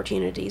lot of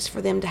opportunities for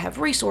them to have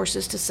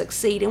resources to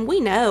succeed. And we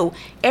know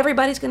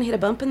everybody's going to hit a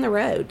bump in the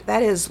road.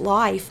 That is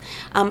life,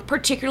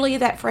 particularly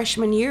that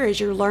freshman year as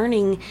you're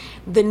learning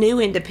the new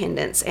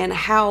independence and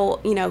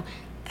how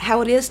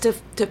it is to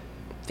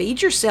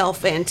feed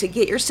yourself and to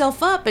get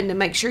yourself up and to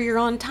make sure you're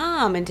on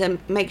time and to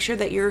make sure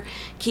that you're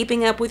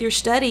keeping up with your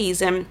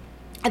studies. And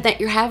and that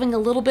you're having a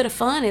little bit of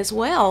fun as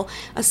well.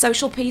 A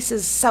social piece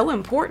is so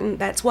important.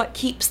 That's what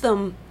keeps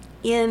them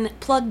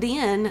plugged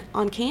in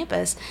on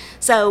campus.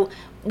 So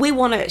we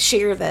want to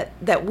share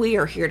that we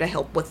are here to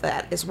help with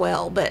that as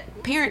well.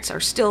 But parents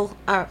are still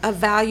a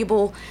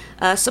valuable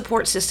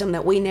support system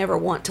that we never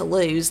want to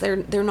lose.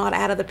 They're not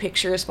out of the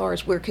picture as far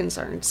as we're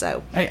concerned.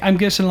 So I'm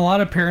guessing a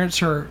lot of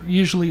parents are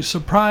usually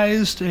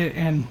surprised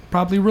and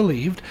probably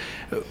relieved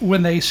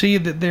when they see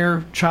that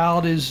their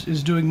child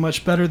is doing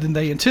much better than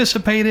they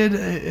anticipated,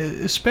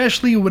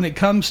 especially when it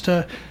comes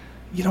to,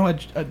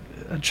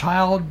 a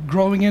child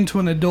growing into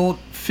an adult,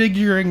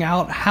 figuring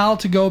out how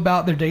to go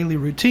about their daily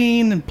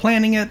routine and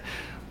planning it,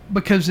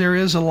 because there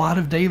is a lot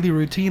of daily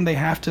routine they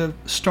have to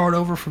start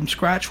over from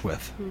scratch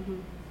with. Mm-hmm.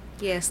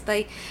 Yes,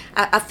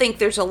 I think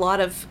there's a lot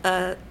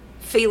of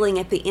feeling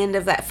at the end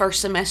of that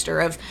first semester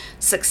of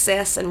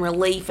success and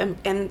relief,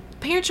 and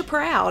parents are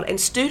proud and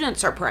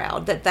students are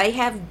proud that they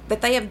have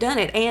done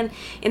it, and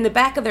in the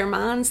back of their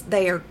minds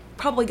they are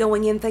probably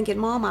going in thinking,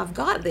 Mom, I've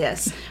got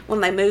this, when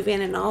they move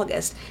in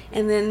August.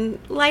 And then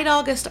late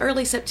August,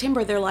 early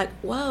September, they're like,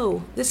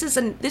 whoa, this is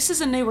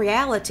a new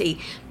reality.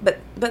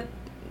 But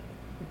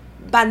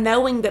by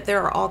knowing that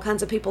there are all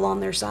kinds of people on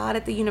their side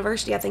at the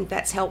university, I think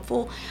that's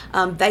helpful.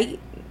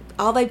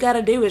 All they've got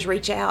to do is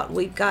reach out.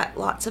 We've got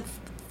lots of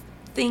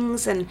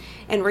things and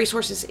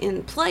resources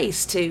in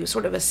place to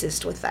sort of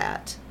assist with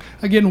that.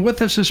 Again,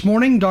 with us this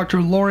morning,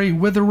 Dr. Lori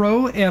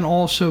Witherow and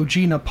also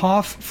Gina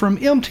Poff from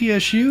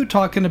MTSU,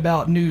 talking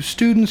about new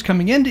students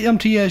coming into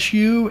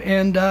MTSU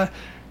and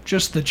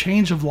just the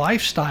change of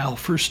lifestyle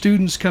for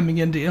students coming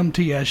into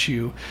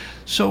MTSU.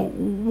 So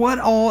what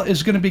all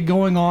is going to be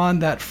going on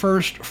that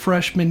first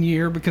freshman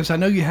year? Because I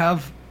know you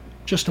have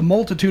just a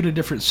multitude of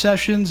different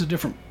sessions,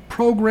 different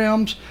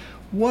programs.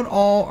 What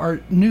all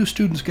are new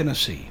students going to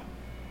see?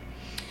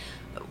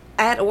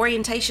 At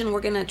orientation,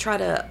 we're going to try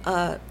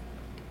to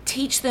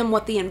teach them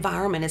what the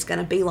environment is going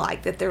to be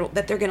like that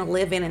they're going to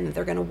live in and that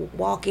they're going to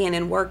walk in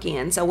and work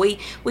in. So we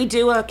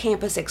do a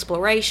campus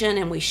exploration,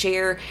 and we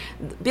share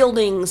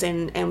buildings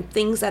and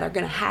things that are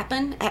going to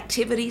happen,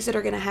 activities that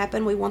are going to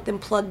happen. We want them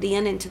plugged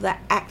into the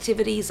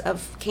activities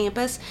of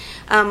campus.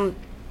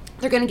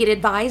 They're going to get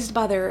advised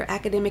by their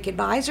academic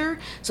advisor,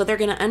 so they're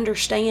going to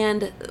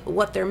understand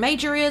what their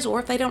major is,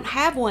 or if they don't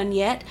have one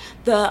yet,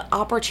 the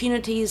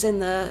opportunities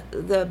and the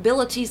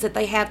abilities that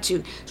they have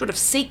to sort of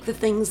seek the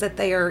things that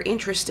they are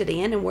interested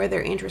in and where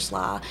their interests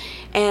lie.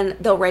 And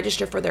they'll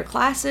register for their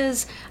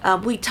classes.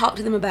 We talk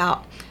to them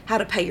about how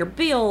to pay your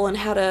bill and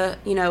how to,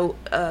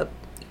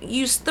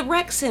 use the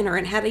rec center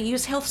and how to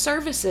use health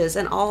services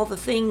and all the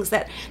things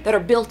that are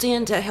built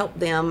in to help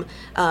them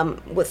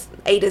with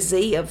A to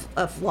Z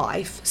of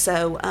life.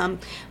 So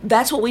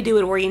that's what we do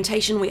at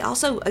orientation. We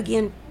also,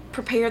 again,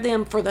 prepare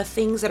them for the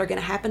things that are going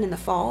to happen in the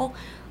fall,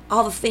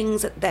 all the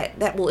things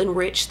that will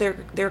enrich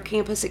their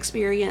campus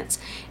experience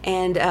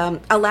and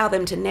allow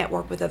them to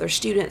network with other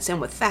students and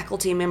with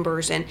faculty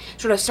members and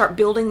sort of start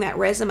building that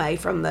resume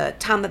from the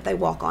time that they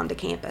walk onto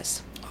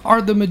campus. Are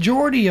the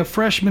majority of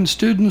freshman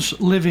students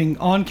living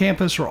on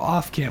campus or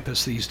off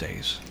campus these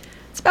days?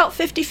 It's about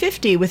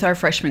 50-50 with our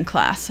freshman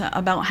class.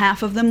 About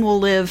half of them will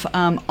live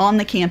on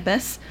the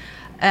campus,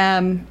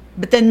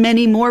 but then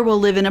many more will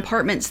live in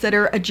apartments that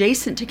are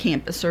adjacent to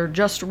campus or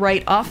just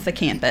right off the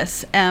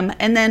campus. And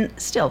then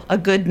still a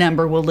good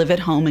number will live at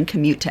home and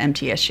commute to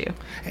MTSU.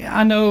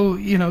 I know,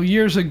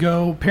 years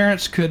ago,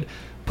 parents could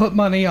put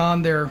money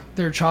on their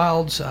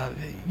child's,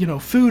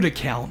 food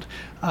account.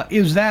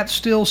 Is that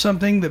still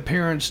something that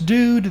parents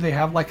do? Do they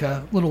have like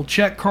a little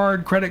check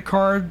card, credit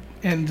card,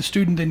 and the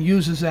student then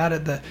uses that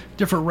at the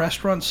different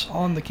restaurants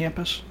on the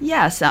campus?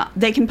 Yes,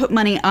 they can put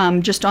money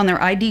just on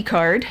their ID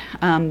card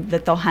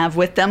that they'll have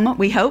with them,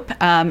 we hope,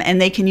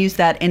 and they can use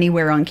that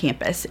anywhere on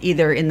campus,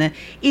 either in the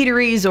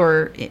eateries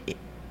or,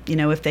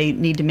 if they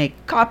need to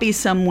make copies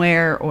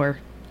somewhere or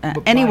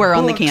anywhere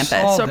on the campus.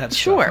 All so, that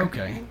sure. Stuff.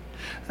 Okay.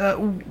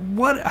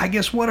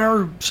 What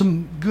are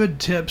some good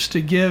tips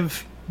to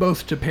give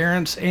both to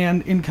parents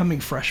and incoming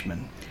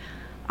freshmen?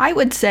 I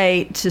would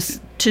say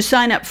to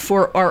sign up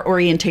for our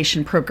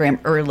orientation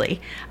program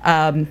early.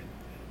 The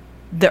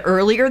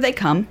earlier they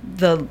come,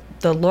 the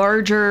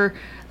larger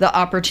the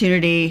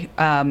opportunity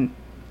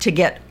to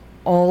get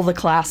all the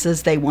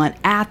classes they want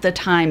at the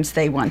times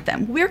they want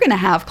them. We're going to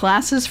have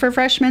classes for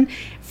freshmen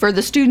for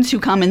the students who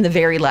come in the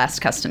very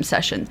last custom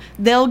session.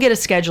 They'll get a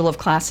schedule of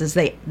classes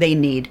they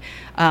need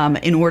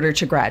in order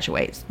to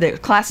graduate, the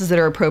classes that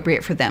are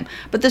appropriate for them.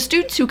 But the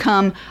students who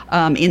come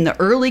in the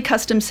early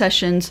custom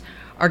sessions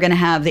are going to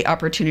have the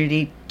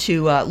opportunity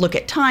to look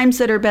at times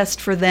that are best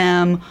for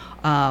them,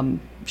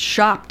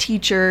 shop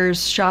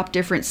teachers, shop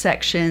different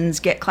sections,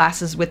 get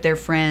classes with their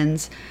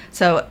friends.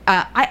 So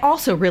I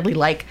also really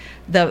like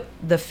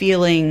the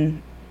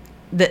feeling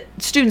that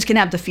students can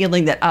have the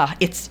feeling that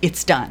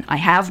it's done. I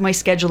have my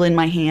schedule in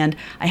my hand.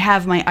 I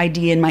have my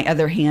ID in my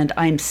other hand.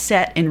 I'm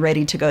set and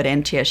ready to go to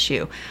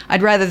MTSU.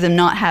 I'd rather them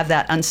not have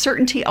that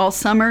uncertainty all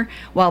summer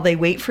while they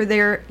wait for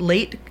their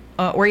late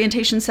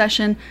orientation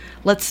session.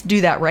 Let's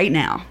do that right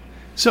now.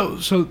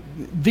 So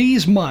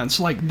these months,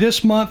 like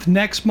this month,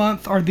 next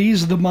month, are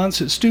these the months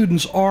that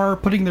students are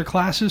putting their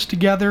classes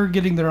together,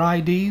 getting their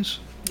IDs?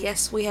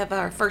 Yes, we have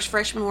our first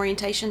freshman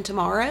orientation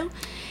tomorrow,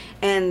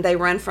 and they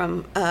run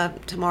from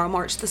tomorrow,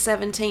 March the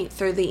 17th,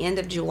 through the end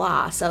of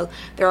July. So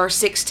there are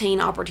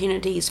 16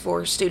 opportunities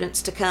for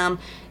students to come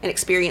and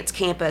experience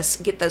campus,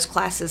 get those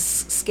classes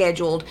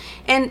scheduled,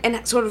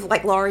 and sort of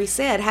like Laurie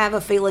said, have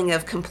a feeling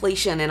of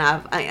completion, and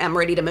I'm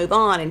ready to move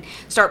on and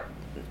start,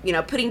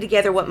 putting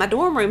together what my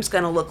dorm room's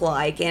going to look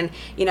like, and,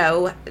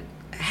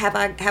 have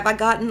I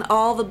gotten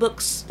all the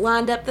books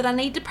lined up that I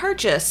need to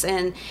purchase,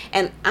 and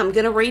I'm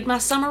going to read my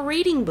summer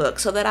reading book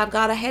so that I've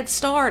got a head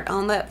start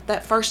on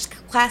that first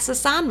class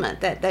assignment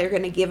that they're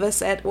going to give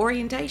us at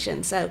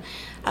orientation. So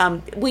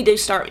we do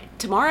start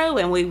tomorrow,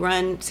 and we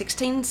run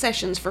 16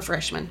 sessions for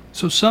freshmen.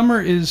 So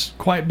summer is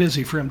quite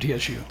busy for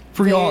MTSU,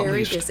 for y'all at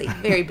least.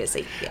 Very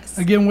busy, yes.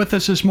 Again, with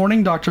us this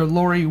morning, Dr.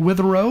 Laurie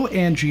Witherow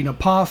and Gina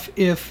Poff.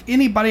 If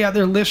anybody out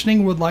there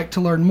listening would like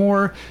to learn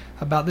more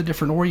about the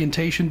different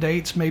orientation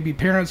dates, maybe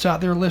parents out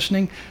there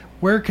listening,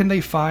 where can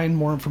they find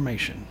more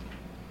information?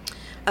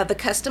 The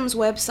Customs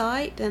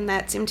website, and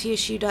that's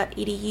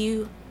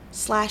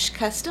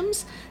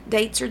mtsu.edu/customs.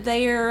 Dates are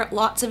there,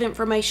 lots of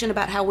information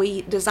about how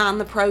we design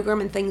the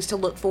program and things to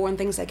look for and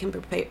things they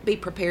can be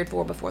prepared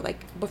for before they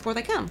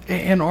come.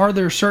 And are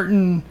there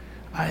certain,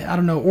 I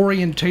don't know,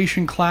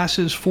 orientation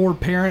classes for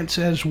parents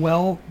as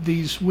well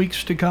these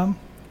weeks to come?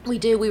 We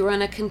do. We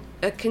run a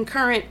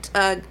concurrent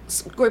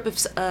group of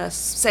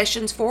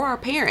sessions for our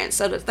parents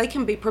so that they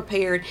can be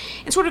prepared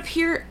and sort of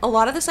hear a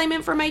lot of the same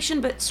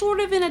information, but sort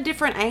of in a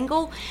different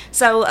angle.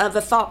 So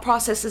the thought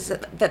processes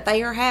that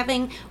they are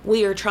having,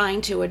 we are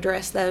trying to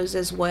address those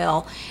as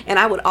well. And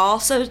I would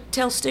also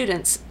tell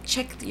students,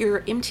 check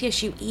your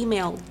MTSU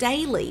email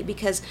daily,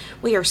 because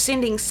we are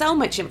sending so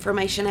much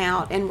information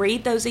out, and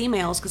read those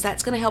emails, because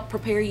that's going to help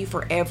prepare you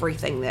for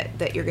everything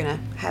that you're going to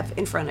have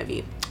in front of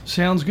you.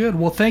 Sounds good.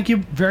 Well, thank you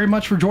very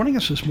much for joining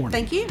us this morning.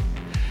 Thank you.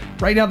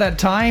 Right now, that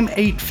time,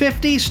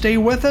 8:50. Stay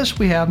with us.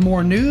 We have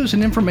more news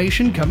and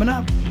information coming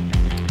up.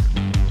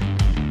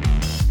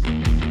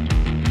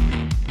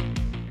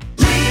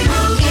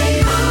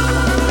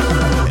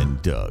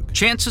 Doug.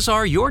 Chances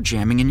are you're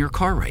jamming in your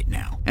car right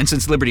now. And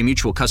since Liberty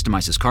Mutual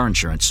customizes car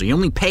insurance so you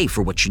only pay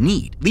for what you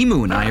need,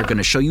 Limu and I are going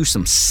to show you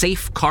some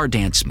safe car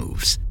dance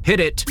moves.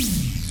 Hit it.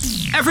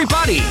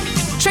 Everybody,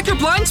 check your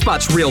blind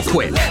spots real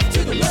quick.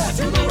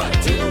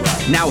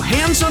 Now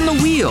hands on the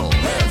wheel.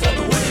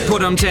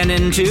 Put them 10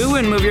 and 2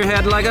 and move your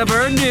head like a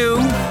bird do.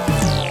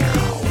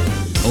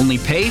 Only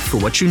pay for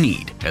what you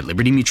need at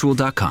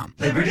libertymutual.com.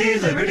 Liberty,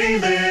 liberty,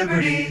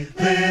 liberty,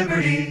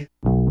 liberty.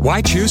 Why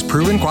choose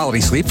proven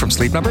quality sleep from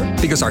Sleep Number?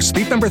 Because our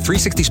Sleep Number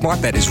 360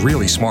 smart bed is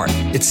really smart.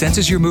 It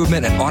senses your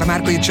movement and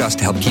automatically adjusts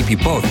to help keep you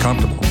both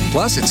comfortable.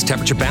 Plus, it's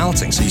temperature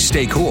balancing so you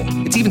stay cool.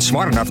 It's even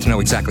smart enough to know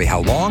exactly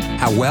how long,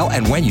 how well,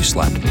 and when you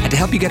slept, and to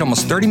help you get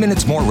almost 30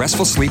 minutes more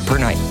restful sleep per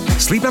night.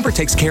 Sleep Number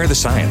takes care of the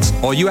science.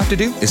 All you have to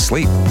do is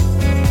sleep.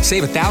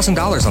 Save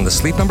 $1,000 on the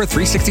Sleep Number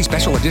 360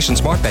 Special Edition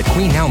Smart Bed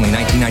Queen, now only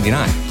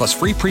 $19.99, plus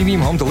free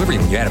premium home delivery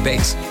when you add a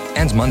base.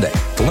 Ends Monday.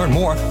 To learn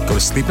more, go to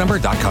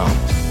sleepnumber.com.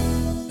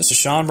 This is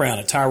Sean Brown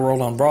at Tire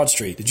World on Broad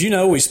Street. Did you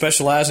know we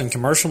specialize in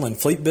commercial and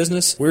fleet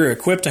business? We're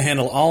equipped to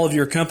handle all of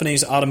your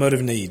company's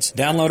automotive needs.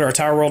 Download our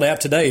Tire World app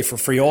today for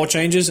free oil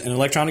changes and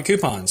electronic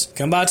coupons.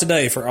 Come by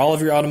today for all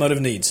of your automotive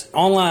needs.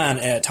 Online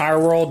at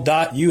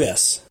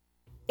tireworld.us.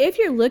 If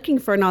you're looking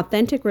for an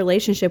authentic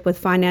relationship with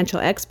financial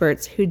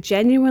experts who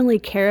genuinely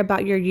care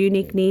about your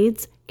unique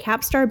needs,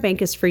 Capstar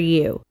Bank is for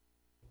you.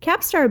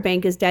 Capstar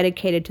Bank is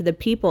dedicated to the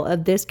people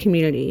of this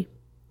community.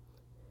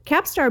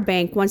 Capstar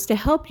Bank wants to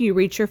help you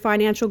reach your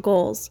financial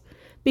goals,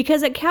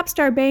 because at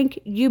Capstar Bank,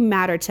 you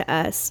matter to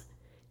us.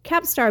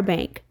 Capstar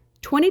Bank,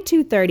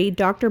 2230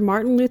 Dr.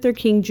 Martin Luther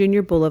King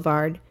Jr.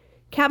 Boulevard,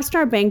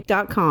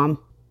 capstarbank.com.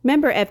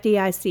 Member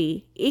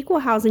FDIC, Equal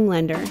Housing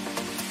Lender.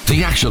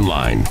 The Action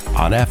Line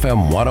on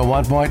FM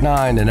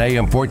 101.9 and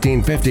AM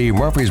 1450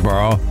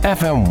 Murfreesboro,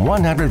 FM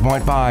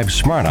 100.5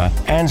 Smyrna,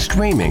 and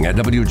streaming at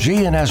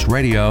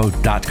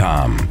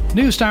WGNSradio.com.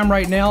 News time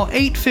right now,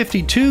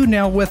 8:52.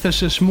 Now with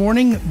us this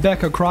morning,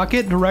 Becca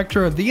Crockett,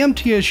 Director of the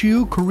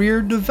MTSU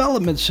Career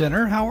Development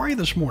Center. How are you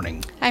this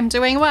morning? I'm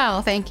doing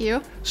well, thank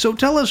you. So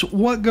tell us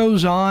what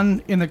goes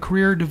on in the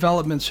Career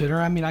Development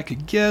Center. I mean, I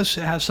could guess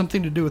it has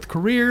something to do with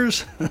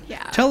careers.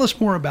 Yeah. Tell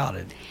us more about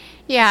it.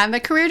 Yeah, the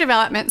Career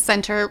Development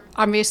Center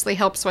obviously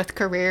helps with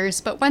careers,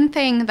 but one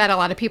thing that a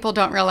lot of people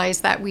don't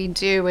realize that we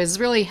do is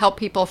really help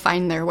people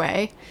find their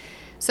way.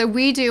 So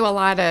we do a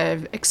lot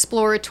of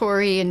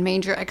exploratory and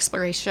major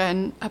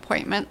exploration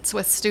appointments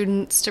with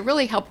students to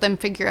really help them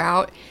figure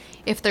out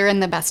if they're in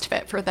the best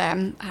fit for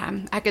them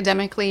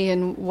academically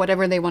and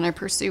whatever they want to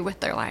pursue with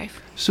their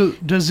life. So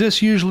does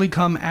this usually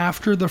come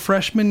after the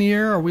freshman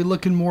year? Are we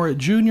looking more at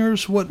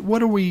juniors?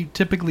 What are we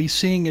typically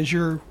seeing as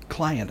your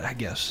client, I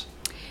guess?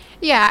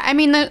 Yeah, I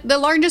mean, the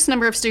largest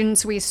number of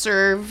students we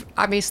serve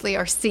obviously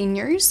are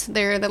seniors.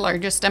 They're the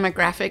largest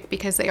demographic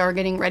because they are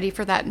getting ready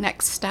for that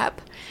next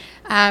step.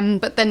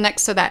 But then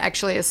next to that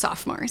actually is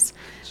sophomores.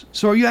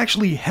 So are you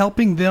actually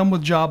helping them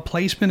with job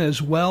placement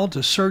as well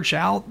to search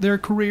out their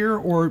career,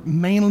 or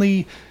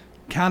mainly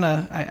kind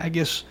of, I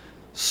guess,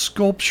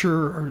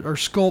 sculpture or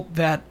sculpt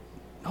that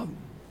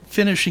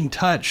finishing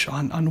touch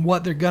on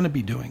what they're going to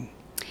be doing?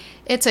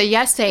 It's a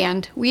yes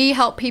and. We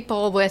help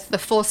people with the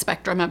full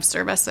spectrum of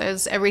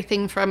services,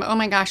 everything from, oh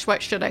my gosh,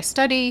 what should I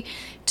study,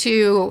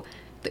 to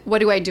what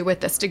do I do with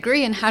this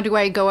degree, and how do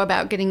I go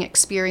about getting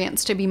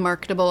experience to be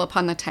marketable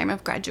upon the time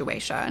of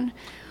graduation.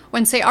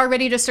 Once they are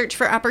ready to search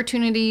for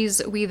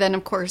opportunities, we then,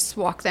 of course,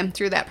 walk them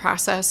through that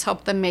process,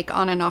 help them make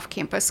on and off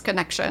campus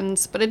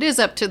connections. But it is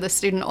up to the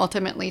student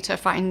ultimately to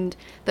find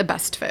the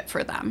best fit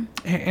for them.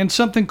 And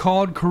something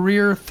called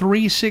Career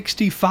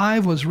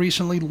 365 was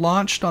recently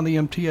launched on the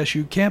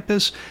MTSU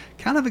campus.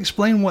 Kind of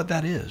explain what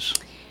that is.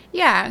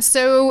 Yeah,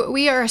 so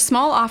we are a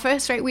small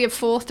office, right? We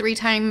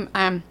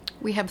have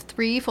we have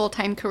 3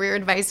 full-time career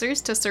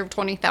advisors to serve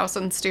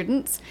 20,000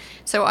 students.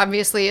 So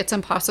obviously it's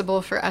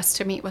impossible for us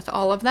to meet with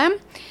all of them.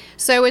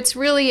 So it's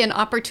really an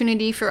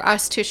opportunity for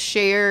us to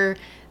share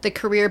the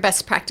career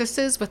best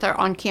practices with our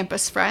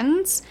on-campus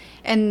friends.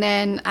 And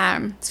then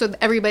so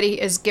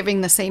everybody is giving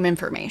the same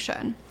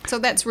information. So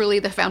that's really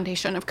the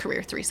foundation of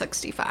Career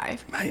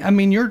 365. I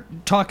mean, you're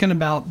talking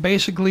about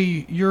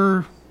basically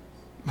the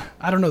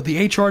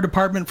HR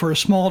department for a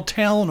small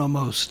town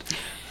almost.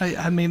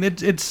 I mean,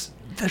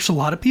 there's a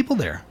lot of people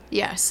there.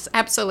 Yes,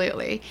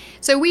 absolutely.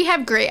 So we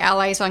have great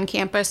allies on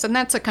campus, and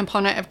that's a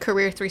component of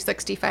Career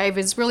 365,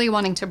 is really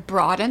wanting to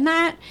broaden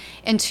that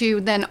and to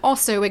then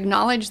also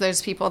acknowledge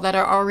those people that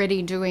are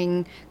already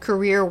doing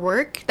career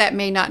work that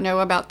may not know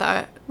about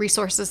the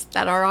resources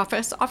that our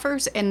office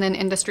offers, and then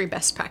industry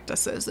best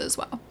practices as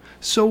well.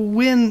 So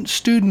when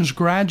students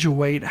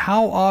graduate,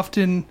 how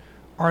often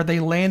are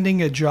they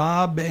landing a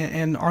job,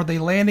 and are they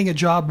landing a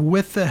job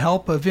with the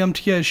help of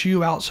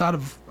MTSU outside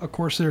of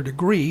course, their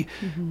degree,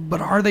 but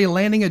are they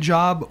landing a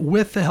job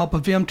with the help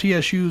of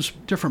MTSU's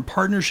different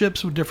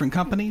partnerships with different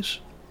companies?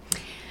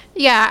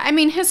 Yeah, I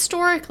mean,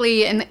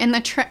 historically, and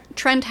the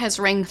trend has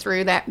rang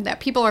through that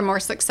people are more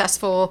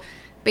successful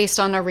based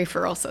on a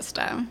referral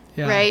system,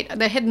 right?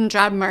 The hidden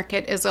job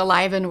market is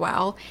alive and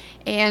well,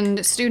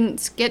 and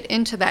students get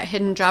into that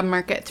hidden job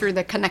market through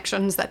the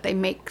connections that they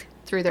make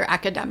through their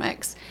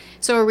academics.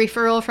 So a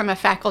referral from a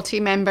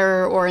faculty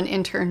member or an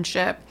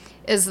internship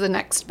is the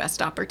next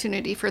best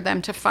opportunity for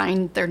them to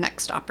find their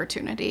next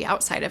opportunity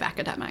outside of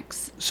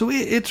academics. So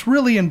it's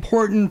really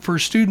important for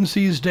students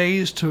these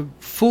days to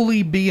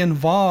fully be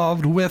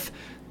involved with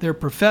their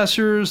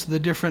professors, the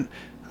different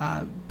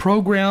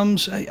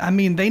programs. I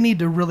mean, they need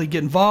to really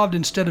get involved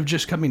instead of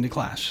just coming to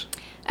class.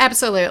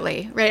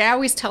 Absolutely, right? I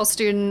always tell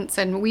students,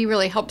 and we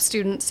really help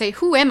students say,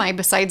 who am I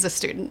besides a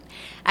student?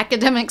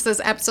 Academics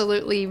is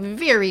absolutely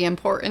very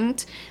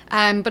important,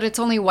 but it's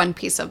only one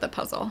piece of the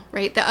puzzle,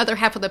 right? The other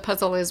half of the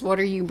puzzle is, what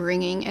are you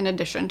bringing in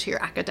addition to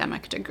your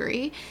academic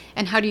degree?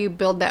 And how do you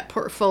build that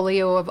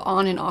portfolio of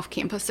on and off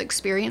campus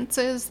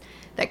experiences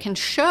that can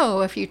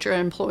show a future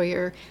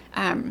employer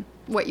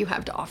what you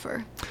have to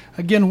offer.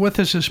 Again, with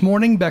us this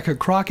morning, Becca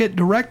Crockett,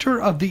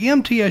 Director of the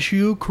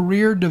MTSU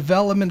Career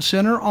Development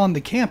Center on the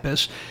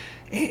campus.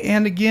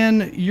 And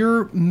again,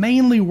 you're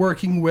mainly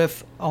working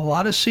with a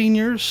lot of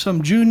seniors,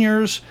 some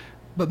juniors,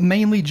 but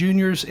mainly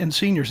juniors and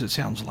seniors, it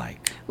sounds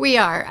like. We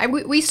are.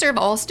 We serve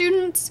all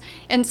students,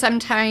 and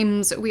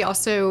sometimes we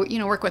also,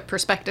 work with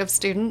prospective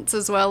students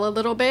as well a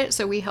little bit.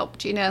 So we help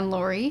Gina and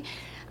Lori.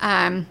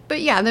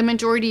 But yeah, the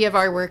majority of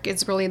our work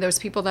is really those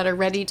people that are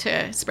ready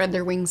to spread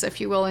their wings,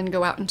 if you will, and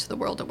go out into the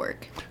world of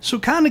work. So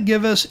kind of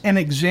give us an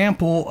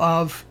example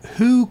of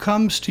who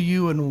comes to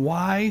you and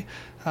why.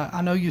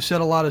 I know you said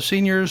a lot of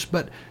seniors,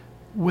 but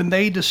when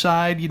they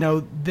decide,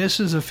 this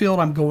is a field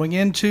I'm going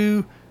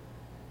into,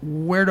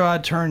 where do I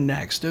turn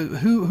next?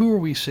 Who are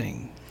we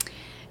seeing?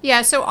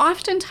 Yeah, so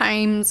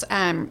oftentimes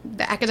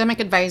the academic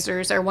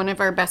advisors are one of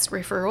our best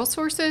referral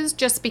sources,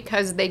 just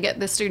because they get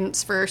the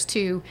students first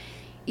who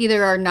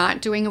either are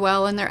not doing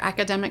well in their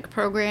academic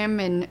program,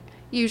 and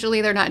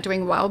usually they're not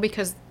doing well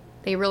because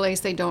they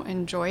realize they don't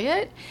enjoy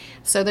it,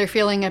 so they're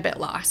feeling a bit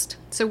lost.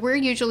 So we're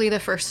usually the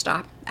first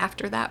stop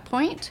after that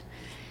point.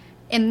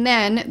 And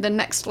then the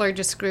next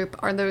largest group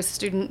are those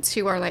students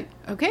who are like,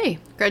 okay,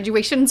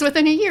 graduation's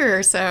within a year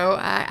or so,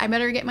 I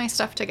better get my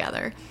stuff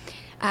together.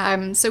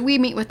 So we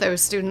meet with those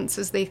students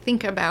as they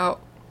think about,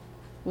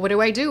 what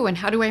do I do and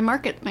how do I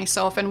market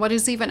myself and what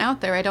is even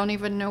out there? I don't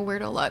even know where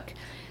to look.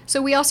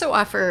 So we also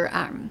offer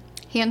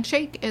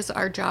Handshake is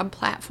our job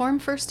platform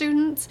for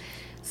students.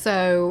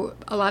 So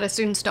a lot of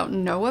students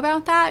don't know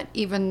about that,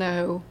 even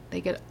though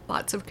they get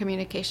lots of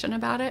communication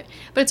about it.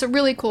 But it's a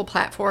really cool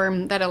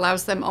platform that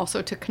allows them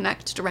also to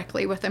connect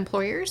directly with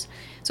employers.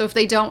 So if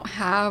they don't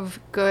have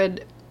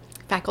good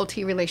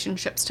faculty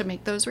relationships to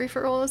make those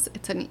referrals,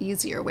 it's an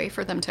easier way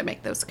for them to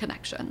make those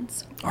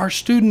connections. Are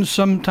students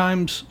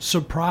sometimes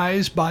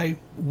surprised by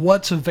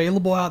what's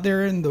available out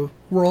there in the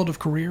world of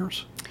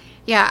careers?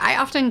 Yeah, I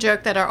often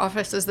joke that our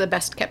office is the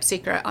best kept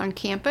secret on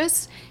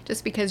campus,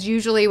 just because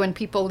usually when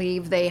people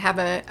leave, they have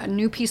a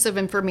new piece of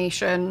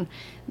information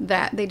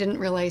that they didn't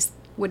realize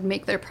would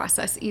make their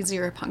process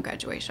easier upon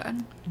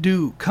graduation.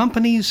 Do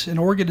companies and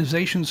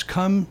organizations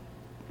come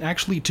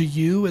actually to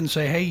you and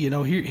say, hey,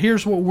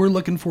 here's what we're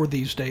looking for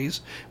these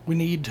days. We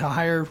need to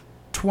hire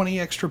 20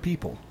 extra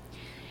people?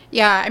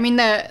 Yeah, I mean,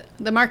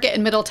 the market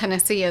in Middle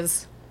Tennessee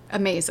is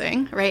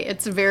amazing, right?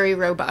 It's very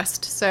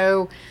robust.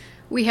 So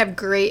we have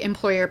great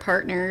employer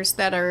partners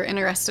that are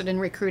interested in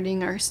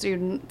recruiting our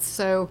students.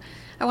 So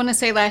I want to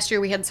say last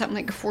year we had something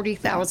like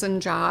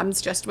 40,000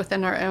 jobs just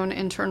within our own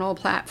internal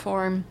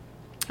platform,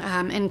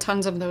 and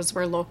tons of those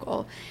were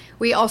local.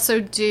 We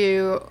also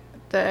do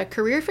the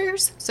career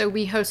fairs. So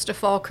we host a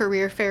fall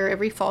career fair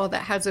every fall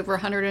that has over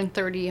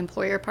 130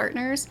 employer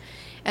partners.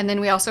 And then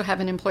we also have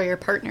an employer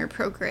partner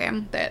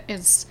program that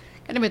is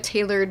kind of a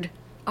tailored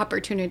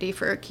opportunity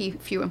for a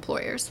few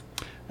employers.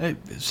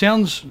 It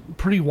sounds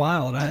pretty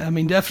wild. I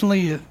mean,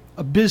 definitely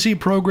a busy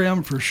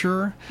program for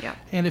sure. Yeah.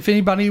 And if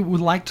anybody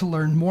would like to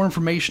learn more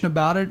information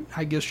about it,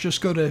 I guess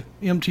just go to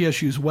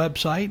MTSU's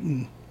website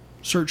and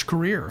search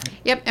career.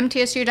 Yep,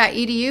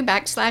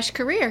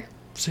 mtsu.edu/career.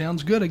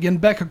 Sounds good. Again,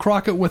 Becca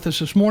Crockett with us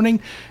this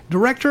morning,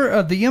 Director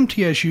of the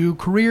MTSU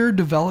Career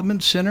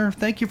Development Center.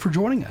 Thank you for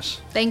joining us.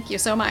 Thank you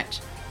so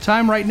much.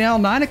 Time right now,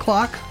 9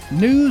 o'clock.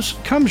 News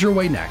comes your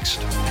way next.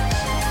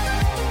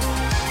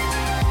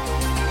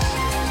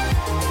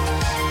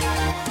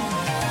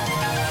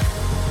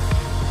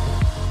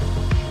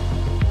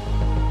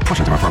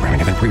 Portions of our programming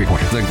have been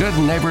pre-recorded. The Good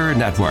Neighbor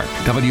Network,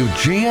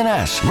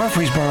 WGNS,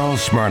 Murfreesboro,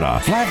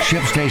 Smyrna,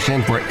 flagship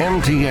station for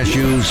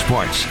MTSU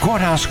Sports.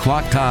 Courthouse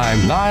clock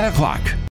time, 9 o'clock.